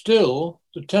 that was still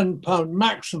the £10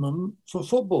 maximum for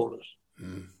footballers.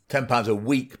 £10 a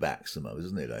week maximum,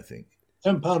 isn't it, I think?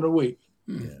 £10 a week.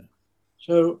 Yeah.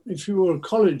 So if you were a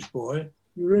college boy,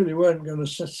 you really weren't going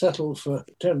to settle for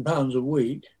 £10 a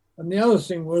week. And the other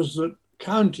thing was that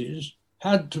counties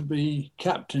had to be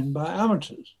captained by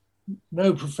amateurs.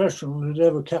 No professional had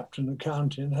ever captained a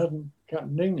county and hadn't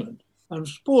captained England. And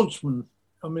sportsmen,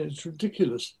 I mean, it's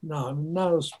ridiculous now. I mean,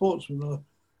 now the sportsmen are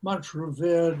much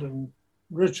revered and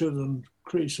richer than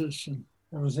Croesus and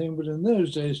everything. But in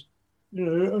those days,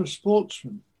 you're a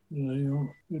sportsman.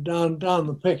 You're down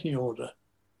the pecking order.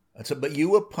 But you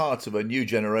were part of a new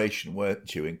generation,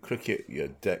 weren't you? In cricket, you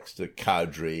had Dexter,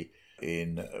 Cowdrey.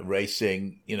 In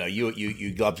racing, you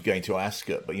loved going to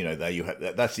Ascot, but there you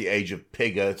have that's the age of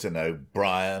Piggott and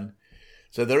O'Brien.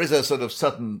 So there is a sort of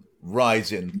sudden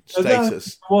rise in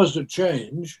status. There was a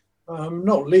change,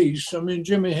 not least. I mean,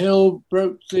 Jimmy Hill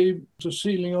broke the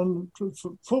ceiling on for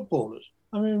footballers.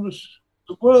 I mean,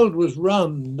 the world was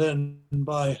run then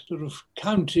by sort of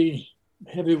county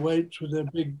heavyweights with their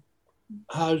big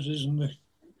houses in the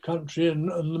country and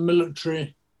the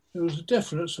military. there was a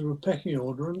definite sort of pecking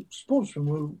order, and sportsmen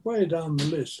were way down the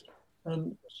list.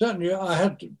 And certainly I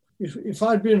had to, if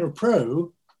I'd been a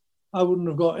pro, I wouldn't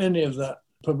have got any of that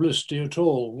publicity at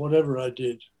all, whatever I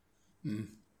did.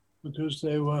 Because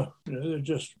they were, they're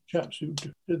just chaps who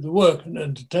did the work and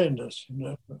entertained us,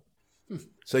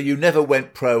 So you never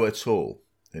went pro at all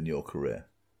in your career?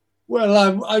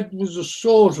 Well, I was a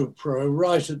sort of pro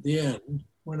right at the end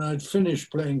when I'd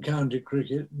finished playing county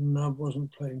cricket and I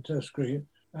wasn't playing Test cricket.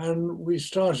 And we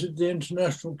started the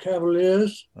International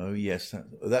Cavaliers. Oh yes,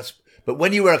 that's. But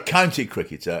when you were a county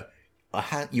cricketer,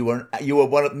 you were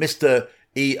one of Mr.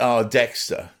 E.R.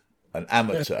 Dexter, an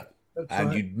amateur, and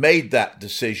right. You'd made that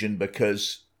decision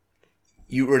because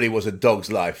you really was a dog's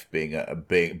life being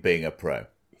a pro.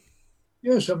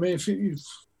 Yes, I mean,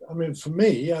 for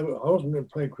me, I wasn't going to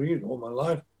play cricket all my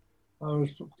life. I was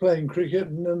playing cricket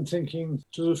and then thinking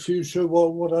to the future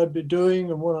what I'd be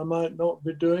doing and what I might not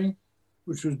be doing,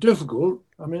 which was difficult.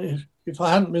 I mean, if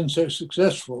I hadn't been so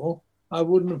successful, I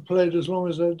wouldn't have played as long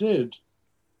as I did.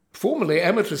 Formally,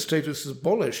 amateur status was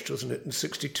abolished, wasn't it, in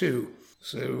 1962?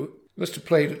 So you must have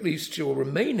played at least your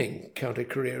remaining county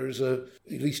career at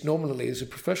least nominally as a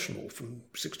professional from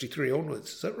 1963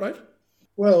 onwards. Is that right?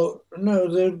 Well, no,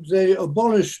 they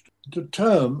abolished the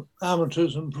term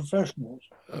amateurs and professionals.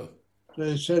 Oh.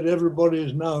 They said everybody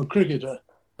is now a cricketer.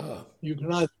 Oh. You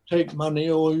can either take money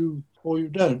or you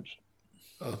don't.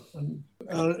 Oh. And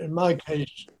in my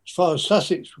case, as far as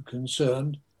Sussex were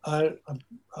concerned, I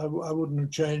wouldn't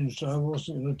have changed. I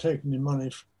wasn't going to take any money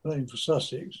for playing for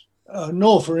Sussex,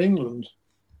 nor for England.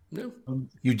 No.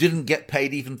 You didn't get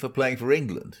paid even for playing for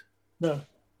England? No.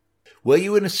 Were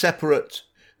you in a separate...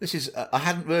 This is... I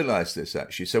hadn't realised this,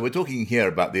 actually. So we're talking here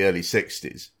about the early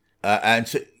 60s. And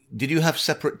so, did you have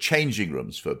separate changing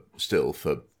rooms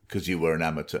because you were an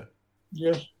amateur?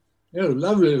 Yes. Yeah,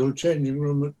 lovely little changing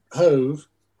room at Hove,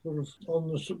 sort of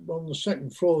on the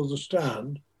second floor of the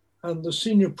stand. And the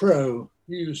senior pro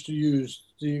used to use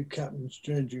the captain's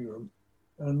changing room.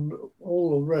 And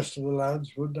all the rest of the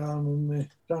lads were down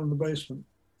in the basement.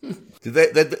 Did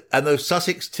they and those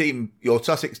Sussex your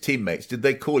Sussex teammates, did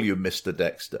they call you Mr.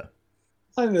 Dexter?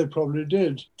 I think they probably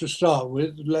did to start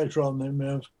with. Later on, they may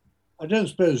have. I don't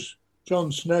suppose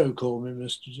John Snow called me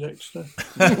Mr. Dexter.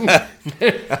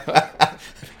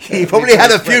 He probably had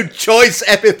a few choice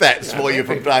epithets for you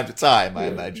from time to time, I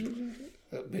imagine.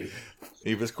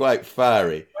 He was quite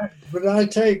fiery. But I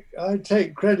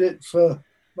take credit for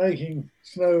making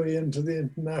Snowy into the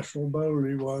international bowler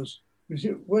he was.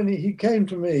 When he came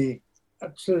to me,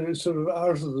 absolutely sort of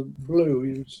out of the blue,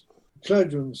 he was a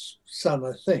clergyman's son,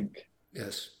 I think.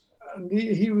 Yes. And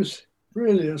he was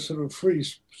really a sort of free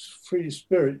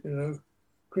spirit,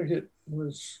 Cricket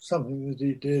was something that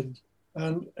he did.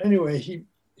 And anyway, he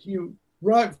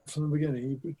right from the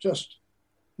beginning, he was just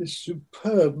this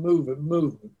superb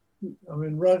movement. I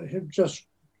mean,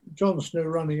 John Snow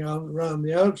running around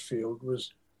the outfield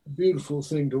was a beautiful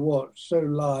thing to watch, so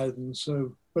lithe and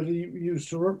so... But he used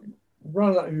to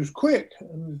run, he was quick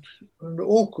and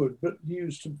awkward, but he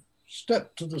used to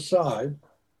step to the side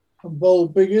and bowl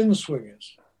big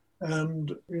in-swingers.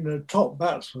 And, top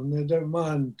batsmen, they don't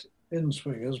mind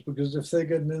in-swingers because if they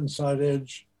get an inside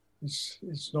edge,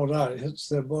 it's not out, it hits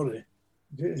their body.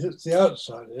 If it hits the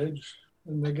outside edge,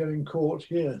 then they're getting caught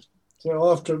here. So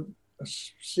after a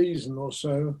season or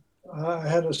so, I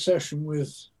had a session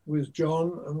with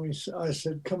John and I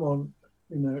said, come on,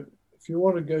 if you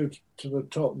want to go to the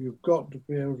top, you've got to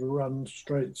be able to run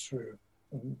straight through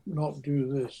and not do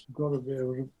this. You've got to be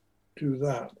able to do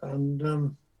that.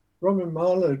 And Robin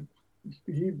Marlowe,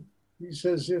 he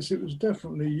says, yes, it was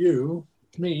definitely you,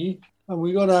 me. And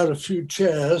we got out a few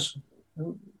chairs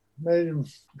and made him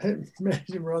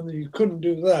run. He couldn't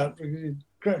do that because he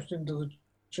crashed into the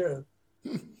chair.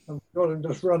 And got him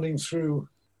just running through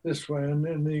this way, and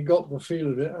then he got the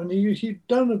feel of it. And he'd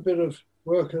done a bit of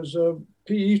work as a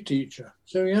PE teacher,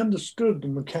 so he understood the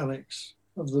mechanics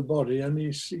of the body, and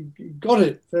he got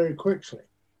it very quickly.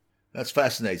 That's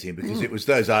fascinating because it was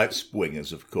those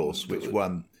outswingers, of course, which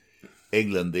won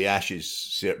England the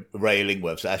Ashes. Ray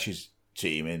Illingworth's Ashes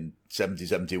team in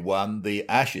 1971, the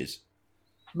Ashes.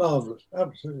 Marvellous,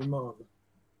 absolutely marvellous.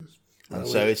 And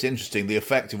so it's interesting, the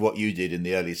effect of what you did in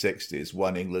the early 60s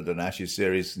won England an Ashes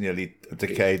series nearly a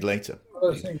decade later.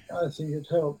 I think it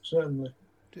helped, certainly.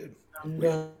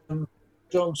 And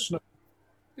John Snow,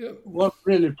 what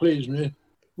really pleased me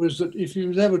was that if he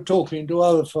was ever talking to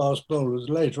other fast bowlers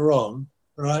later on,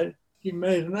 right, he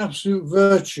made an absolute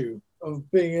virtue of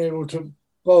being able to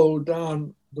bowl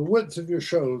down the width of your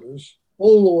shoulders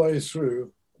all the way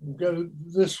through. You go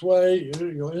this way,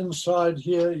 you're inside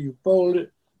here, you bowl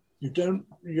it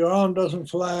Your arm doesn't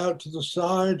fly out to the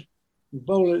side. You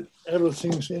bowl it,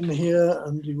 everything's in here,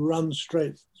 and you run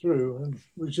straight through,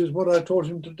 which is what I taught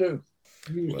him to do.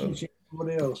 He was teaching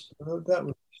somebody else. That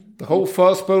was the whole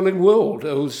fast bowling world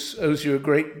owes you a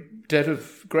great debt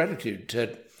of gratitude,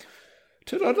 Ted.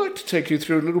 Ted, I'd like to take you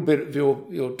through a little bit of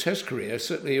your Test career.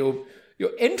 Certainly,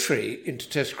 your entry into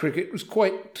Test cricket was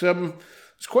quite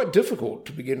difficult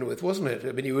to begin with, wasn't it?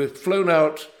 I mean, you were flown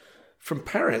out from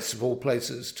Paris, of all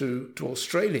places, to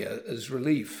Australia as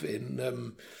relief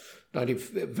in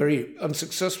very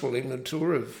unsuccessful England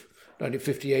tour of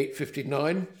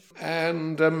 1958-59,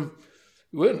 and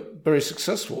you weren't very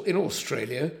successful in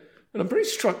Australia. And I'm very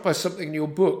struck by something in your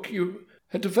book. You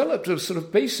had developed a sort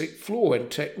of basic flaw in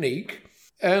technique,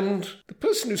 and the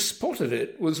person who spotted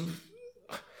it was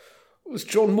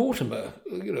John Mortimer,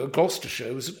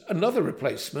 Gloucestershire, was another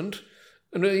replacement,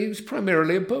 and he was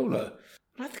primarily a bowler.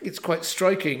 I think it's quite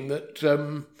striking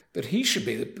that he should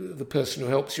be the person who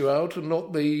helps you out, and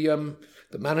not the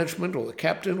management or the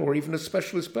captain or even a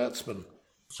specialist batsman.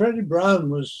 Freddie Brown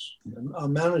was our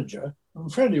manager,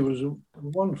 and Freddie was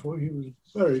wonderful. He was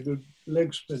a very good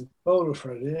leg spin bowler,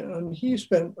 Freddie, and he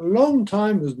spent a long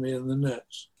time with me in the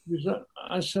nets.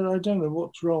 I said, I don't know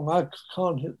what's wrong. I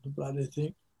can't hit the bloody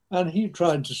thing. And he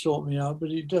tried to sort me out, but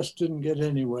he just didn't get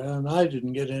anywhere, and I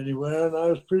didn't get anywhere, and I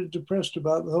was pretty depressed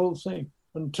about the whole thing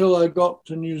until I got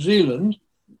to New Zealand,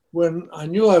 when I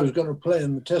knew I was going to play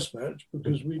in the Test match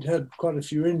because we'd had quite a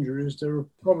few injuries. There were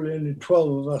probably only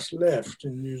 12 of us left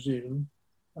in New Zealand.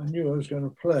 I knew I was going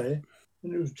to play.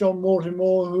 And it was John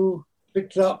Mortimer who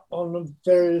picked up on a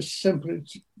very simple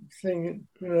thing,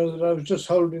 that I was just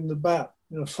holding the bat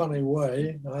in a funny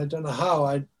way. I don't know how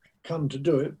I'd come to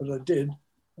do it, but I did.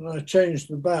 And I changed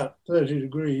the bat 30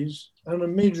 degrees. And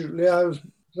immediately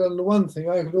then the one thing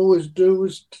I could always do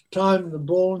was to time the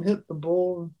ball and hit the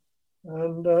ball.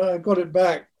 And I got it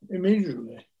back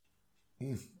immediately.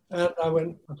 And I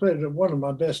played one of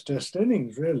my best Test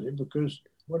innings, really, because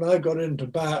when I got into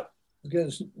bat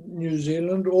against New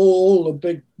Zealand, all the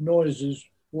big noises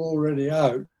were already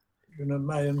out.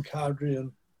 May and Cowdrey,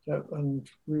 and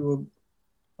we were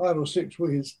 4 or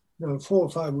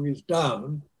 5 wickets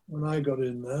down when I got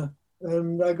in there.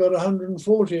 And I got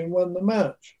 140 and won the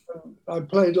match. I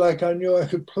played like I knew I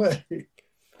could play.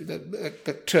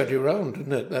 That turned you around,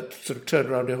 didn't it? That sort of turned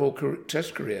around your whole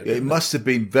Test career. It must have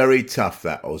been very tough,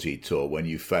 that Aussie tour, when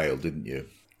you failed, didn't you?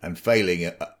 And failing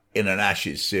in an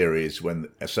Ashes series when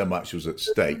so much was at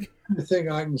stake. The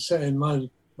thing I can say in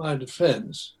my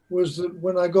defence was that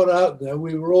when I got out there,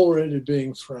 we were already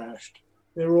being thrashed.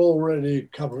 There were already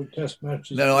a couple of Test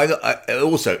matches. No, I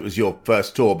also, it was your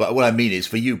first tour, but what I mean is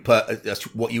for you,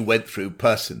 that's what you went through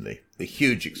personally. The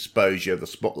huge exposure, the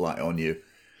spotlight on you.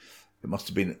 It must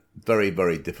have been very,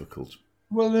 very difficult.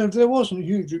 Well, there wasn't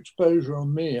huge exposure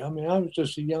on me. I mean, I was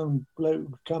just a young bloke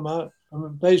who'd come out. I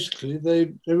mean, basically,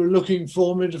 they were looking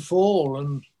for me to fall,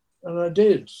 and I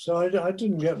did. So I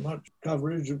didn't get much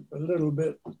coverage, a little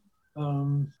bit.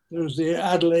 There was the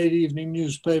Adelaide Evening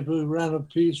newspaper who ran a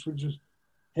piece which was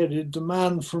headed "The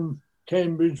Man from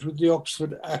Cambridge with the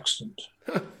Oxford Accent."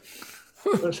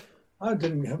 But I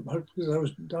didn't get much because I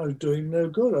was doing no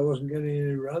good. I wasn't getting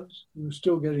any runs. We were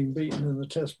still getting beaten in the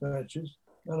Test matches.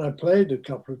 And I played a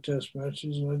couple of Test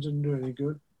matches and I didn't do any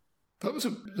good. That was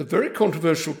a very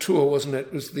controversial tour, wasn't it?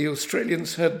 It was the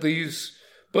Australians had these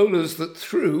bowlers that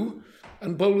threw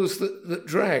and bowlers that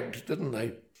dragged, didn't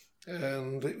they?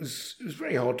 And it was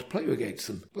very hard to play against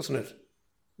them, wasn't it?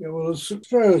 Yeah, well, the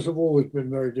throwers have always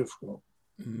been very difficult.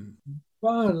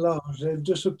 By and large, they've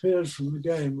disappeared from the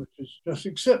game, which is just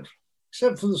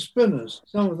except for the spinners.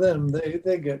 Some of them,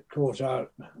 they get caught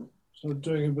out, sort of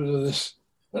doing a bit of this.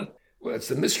 Well, it's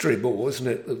the mystery ball, isn't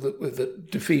it,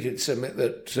 that defeated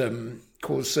that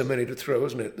caused so many to throw,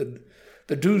 isn't it?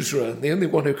 The Doosra, the only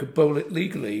one who could bowl it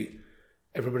legally,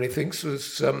 everybody thinks, was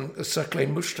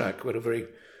Saqlain Mushtaq,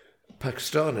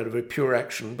 Pakistan had a very pure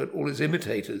action, but all his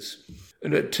imitators.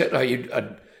 And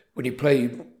when you play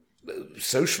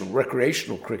social,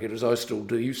 recreational cricket, as I still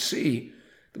do, you see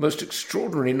the most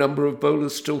extraordinary number of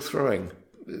bowlers still throwing.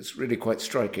 It's really quite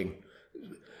striking.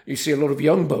 You see a lot of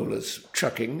young bowlers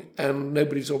chucking, and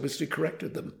nobody's obviously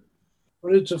corrected them.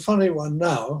 Well, it's a funny one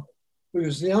now,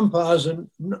 because the umpires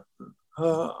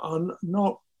are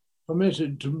not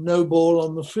permitted to no ball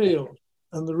on the field.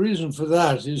 And the reason for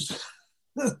that is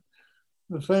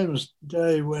the famous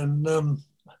day when,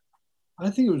 I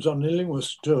think it was on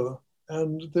Illingworth's tour,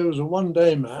 and there was a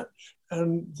one-day match,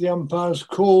 and the umpires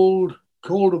called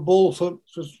a ball for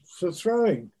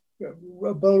throwing,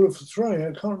 a bowler for throwing.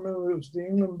 I can't remember if it was the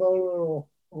England bowler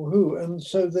or who. And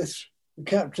so the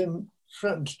captain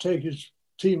threatened to take his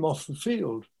team off the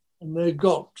field, and they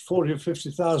got 40 or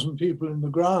 50,000 people in the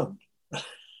ground.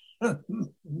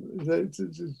 They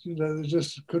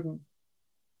just couldn't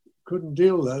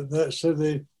deal with that. So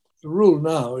the rule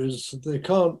now is that they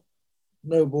can't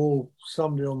no ball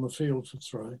somebody on the field for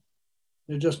throwing.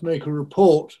 They just make a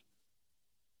report,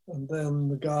 and then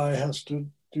the guy has to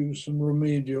do some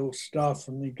remedial stuff,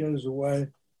 and he goes away,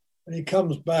 and he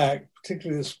comes back,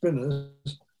 particularly the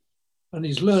spinners, and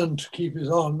he's learned to keep his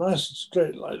arm nice and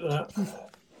straight like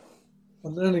that.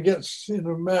 And then it gets in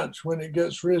a match when it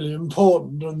gets really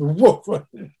important, and the whoop,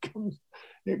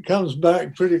 it comes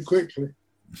back pretty quickly.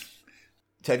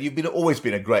 Ted, you've always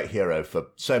been a great hero for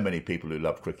so many people who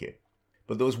love cricket.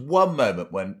 But there was one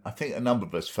moment when I think a number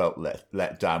of us felt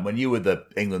let down, when you were the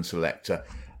England selector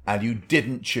and you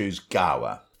didn't choose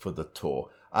Gower for the tour.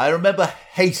 I remember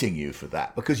hating you for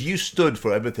that, because you stood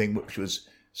for everything which was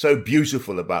so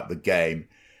beautiful about the game,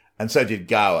 and so did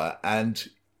Gower, and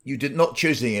you did not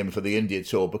choosing him for the India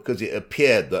tour because it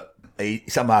appeared that he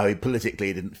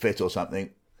politically didn't fit or something.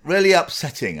 Really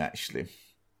upsetting, actually.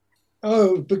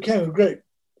 Oh, it became a great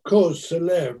cause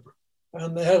célèbre,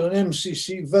 and they had an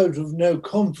MCC vote of no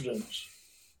confidence.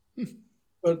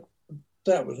 But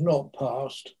that was not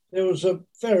passed. There was a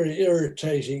very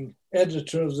irritating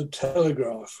editor of the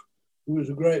Telegraph who was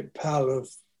a great pal of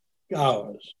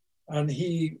Gower's, and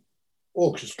he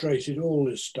orchestrated all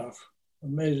this stuff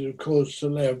and made it a cause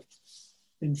célèbre.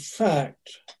 In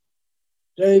fact,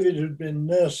 David had been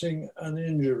nursing an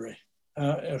injury,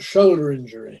 a shoulder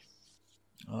injury.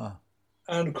 Ah.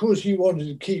 And of course he wanted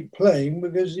to keep playing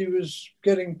because he was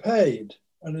getting paid.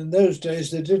 And in those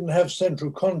days, they didn't have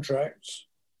central contracts.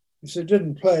 If they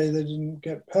didn't play, they didn't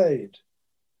get paid.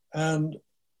 And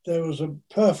there was a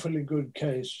perfectly good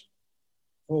case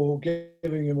for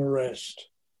giving him a rest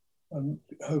and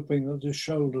hoping that this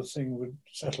shoulder thing would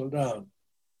settle down.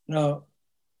 Now,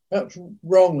 perhaps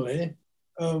wrongly,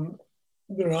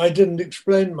 I didn't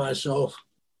explain myself.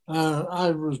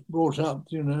 I was brought up,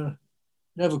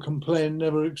 never complain,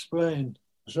 never explain.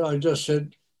 So I just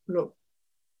said, look,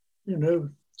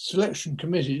 selection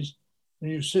committees, and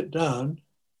you sit down,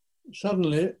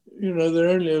 suddenly, there are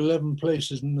only 11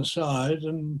 places in the side,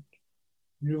 and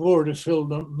you've already filled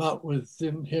them up with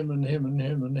him and him and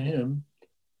him and him.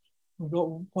 We've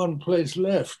got one place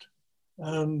left.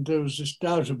 And there was this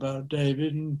doubt about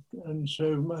David, and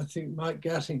so I think Mike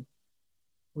Gatting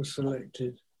was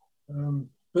selected.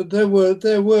 But there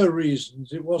were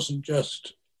reasons. It wasn't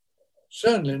just,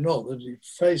 certainly not that he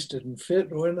face didn't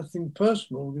fit or anything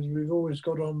personal, because we've always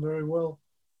got on very well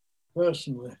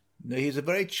personally. No, he's a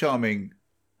very charming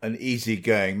and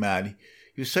easygoing man.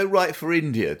 He was so right for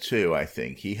India too, I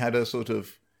think. He had a sort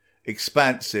of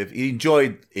expansive, he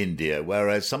enjoyed India,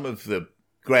 whereas some of the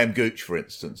Graham Gooch, for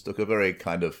instance, took a very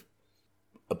kind of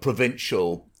a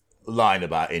provincial line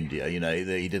about India.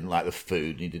 He didn't like the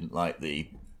food. He didn't like the,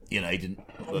 he didn't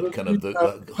kind of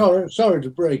the. Sorry to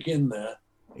break in there.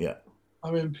 Yeah. I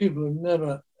mean, people have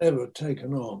never ever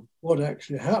taken on what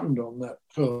actually happened on that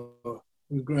tour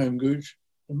with Graham Gooch.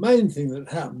 The main thing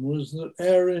that happened was that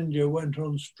Air India went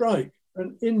on strike,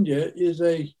 and India is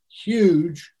a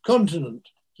huge continent,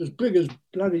 as big as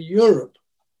bloody Europe.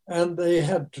 And they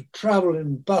had to travel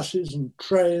in buses and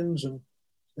trains, and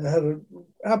they had an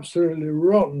absolutely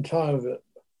rotten time of it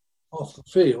off the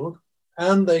field.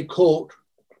 And they caught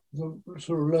the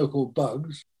sort of local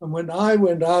bugs. And when I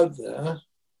went out there,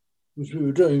 which we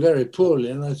were doing very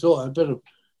poorly, and I thought I'd better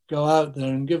go out there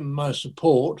and give them my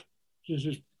support, this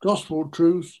is gospel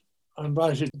truth. I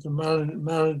invited the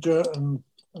manager and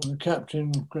the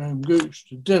captain, Graham Gooch,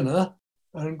 to dinner.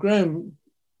 And Graham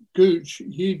Gooch,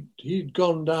 he'd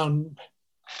gone down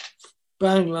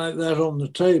bang like that on the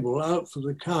table, out for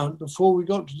the count, before we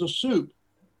got to the soup.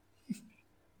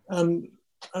 And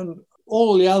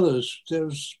all the others, they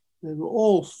were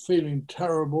all feeling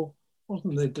terrible. It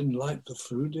wasn't they didn't like the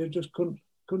food, they just couldn't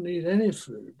eat any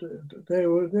food. They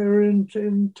were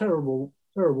in terrible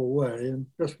way, and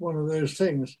just one of those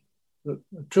things that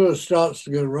the tour starts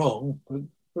to go wrong,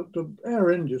 but the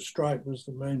Air India strike was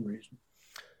the main reason.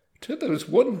 Ted, there was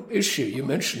one issue you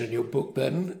mentioned in your book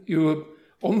then. You were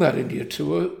on that India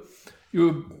tour. You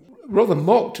were rather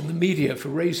mocked in the media for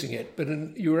raising it, but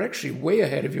you were actually way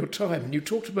ahead of your time. And you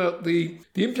talked about the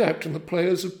impact on the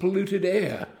players of polluted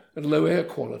air and low air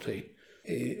quality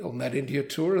on that India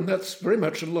tour, and that's very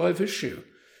much a live issue.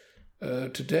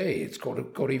 Today, it's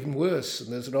got even worse,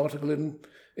 and there's an article in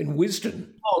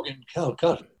Wisden. Fog in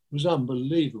Calcutta was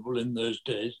unbelievable in those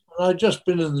days. And I'd just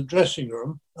been in the dressing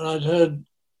room, and I'd heard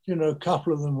a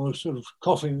couple of them were sort of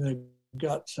coughing their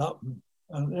guts up,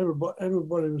 and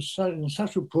everybody was in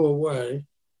such a poor way.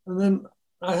 And then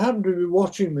I happened to be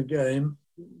watching the game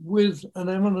with an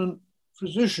eminent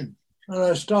physician, and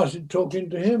I started talking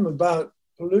to him about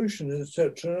pollution,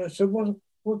 etc. And I said,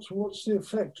 what's the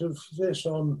effect of this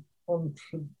on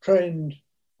trained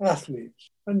athletes?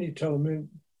 And he told me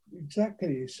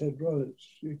exactly. He said, well,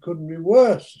 it couldn't be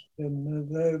worse. And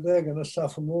they're going to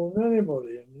suffer more than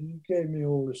anybody. And he gave me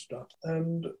all this stuff.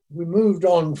 And we moved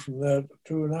on from there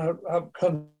to an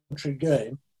out-country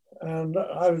game. And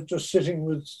I was just sitting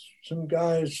with some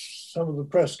guys, some of the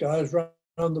press guys,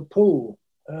 around the pool.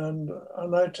 And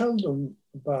I told them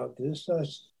about this. I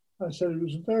said it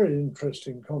was a very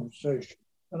interesting conversation.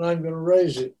 And I'm going to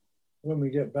raise it when we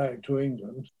get back to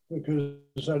England,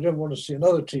 because I don't want to see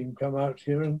another team come out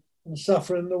here and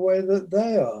suffer in the way that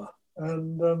they are.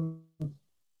 And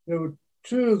there were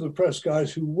two of the press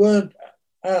guys who weren't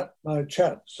at my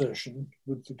chat session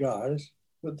with the guys,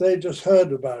 but they just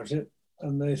heard about it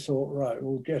and they thought, right,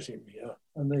 we'll get him here.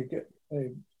 And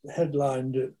they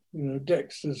headlined it,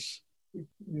 Dexter's,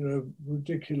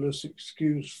 ridiculous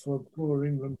excuse for poor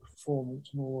England performance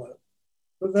and all that.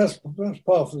 But that's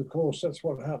part of the course. That's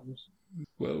what happens.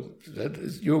 Well,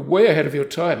 you're way ahead of your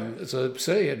time, as I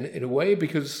say, in a way,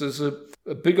 because there's a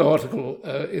big article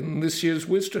in this year's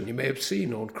Wisden you may have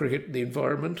seen on cricket and the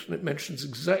environment, and it mentions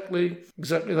exactly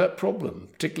that problem,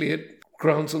 particularly at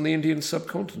grounds on the Indian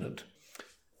subcontinent.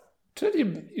 Ted,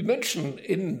 you mentioned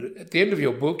at the end of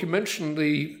your book, you mentioned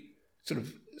the sort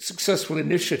of successful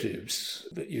initiatives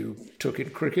that you took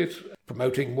in cricket,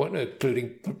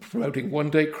 including promoting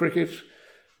one-day cricket,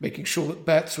 making sure that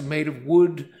bats were made of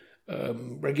wood,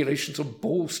 regulations on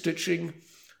ball stitching,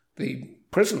 the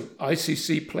present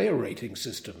ICC player rating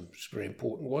system, which is a very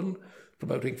important one,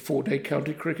 promoting 4-day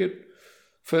county cricket,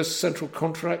 first central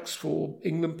contracts for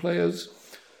England players.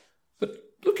 But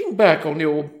looking back on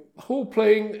your whole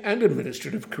playing and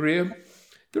administrative career,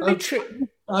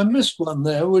 I missed one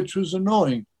there, which was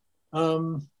annoying.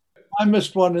 I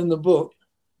missed one in the book.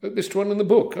 Missed one in the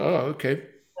book? Oh, okay.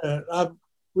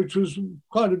 Which was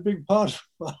quite a big part of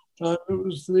my time. It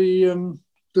was the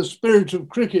Spirit of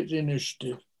Cricket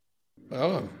initiative.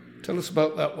 Oh, tell us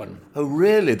about that one. Oh,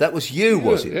 really? That was you,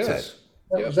 was it, yes. Ted?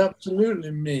 That was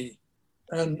absolutely me.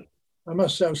 And I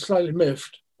must say I was slightly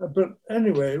miffed. But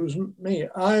anyway, it was me.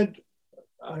 I'd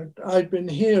been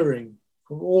hearing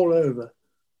from all over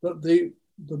that the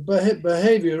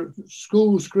behaviour of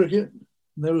schools cricket,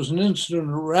 there was an incident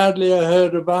at Radley I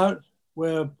heard about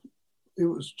where it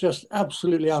was just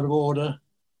absolutely out of order,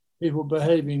 people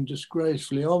behaving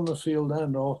disgracefully on the field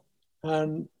and off.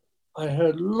 And I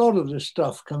heard a lot of this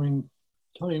stuff coming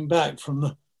back from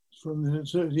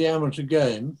the amateur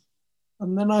game.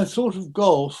 And then I thought of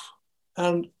golf,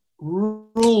 and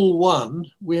Rule 1,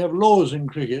 we have laws in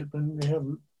cricket and we have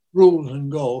rules in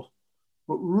golf,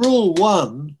 but Rule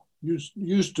 1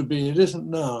 used to be, it isn't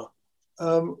now,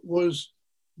 was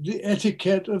the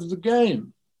etiquette of the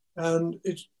game. And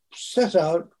it's set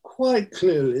out quite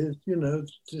clearly,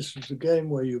 this is a game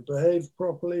where you behave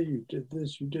properly, you did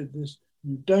this, you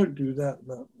don't do that,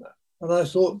 and that. And I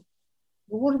thought,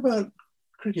 well, what about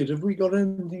cricket? Have we got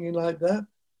anything like that?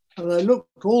 And I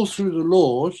looked all through the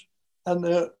laws, and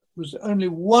there was only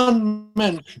one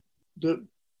mention that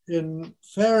in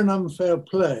fair and unfair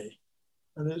play,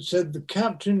 and it said the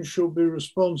captain shall be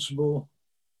responsible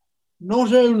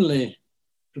not only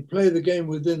to play the game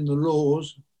within the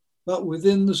laws, but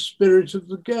within the spirit of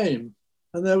the game.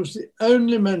 And that was the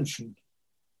only mention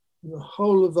in the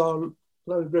whole of our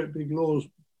great big law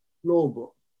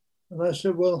book. And I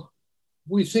said, well,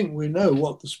 we think we know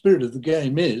what the spirit of the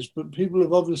game is, but people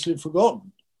have obviously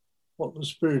forgotten what the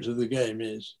spirit of the game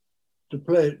is, to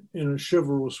play it in a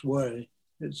chivalrous way,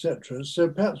 etc. So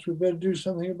perhaps we better do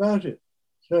something about it.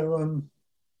 So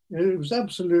it was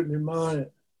absolutely my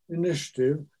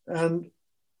initiative, and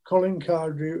Colin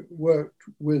Cowdery worked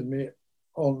with me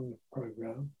on the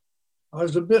programme. I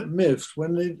was a bit miffed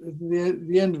when at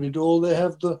the end of it all, they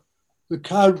have the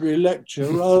Cowdery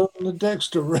lecture rather than the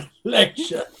Dexter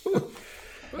lecture.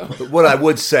 But what I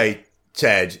would say,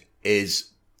 Ted,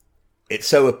 is it's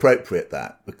so appropriate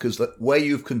that, because the way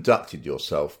you've conducted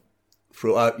yourself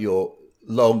throughout your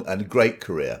long and great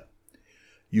career,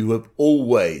 you have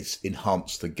always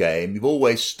enhanced the game. You've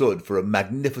always stood for a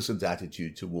magnificent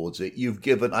attitude towards it. You've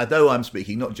given, I know I'm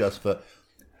speaking not just for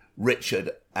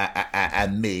Richard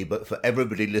and me, but for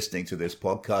everybody listening to this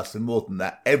podcast, and more than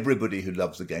that, everybody who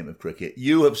loves the game of cricket.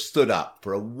 You have stood up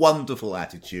for a wonderful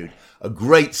attitude, a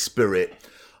great spirit,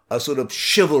 a sort of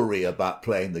chivalry about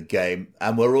playing the game.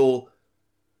 And we're all,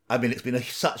 it's been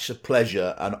such a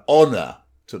pleasure and honour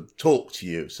to talk to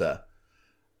you, sir,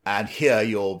 and hear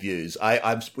your views.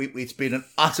 It's been an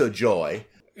utter joy.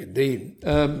 Indeed.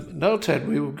 Now, Ted,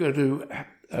 we were going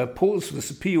to pause for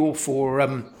this appeal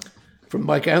from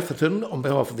Mike Atherton on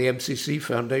behalf of the MCC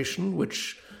Foundation,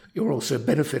 which you're also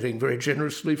benefiting very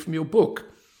generously from your book.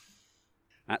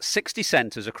 At 60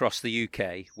 centres across the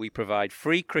UK, we provide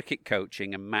free cricket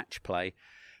coaching and match play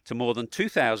to more than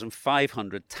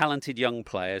 2,500 talented young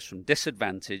players from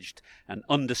disadvantaged and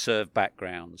underserved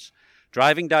backgrounds,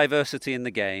 driving diversity in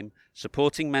the game,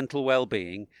 supporting mental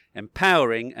well-being,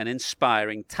 empowering and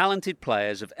inspiring talented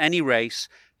players of any race,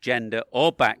 gender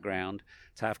or background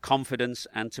to have confidence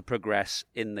and to progress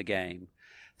in the game.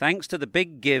 Thanks to the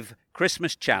Big Give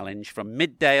Christmas Challenge from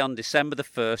midday on December the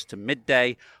 1st to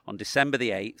midday on December the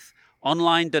 8th,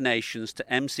 online donations to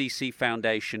MCC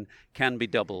Foundation can be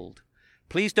doubled.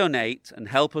 Please donate and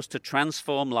help us to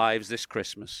transform lives this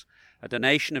Christmas. A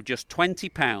donation of just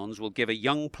 £20 will give a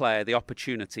young player the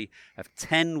opportunity of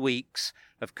 10 weeks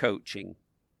of coaching.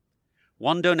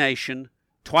 One donation,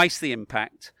 twice the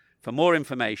impact. For more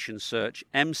information, search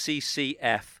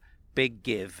MCCF Big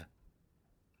Give.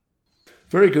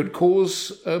 Very good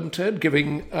cause, Ted,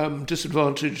 giving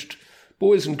disadvantaged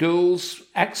boys and girls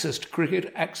access to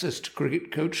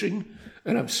cricket coaching,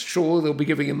 and I'm sure they'll be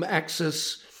giving them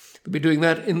access. They'll be doing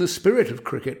that in the spirit of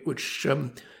cricket, which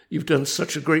you've done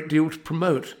such a great deal to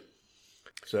promote.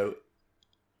 So,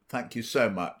 thank you so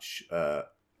much,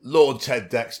 Lord Ted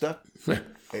Dexter.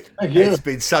 It's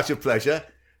been such a pleasure.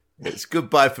 It's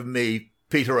goodbye from me,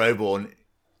 Peter Oborne,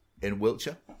 in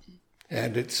Wiltshire.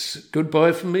 And it's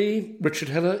goodbye from me, Richard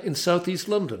Heller, in South East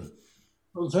London.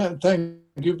 Well, thank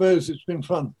you both. It's been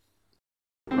fun.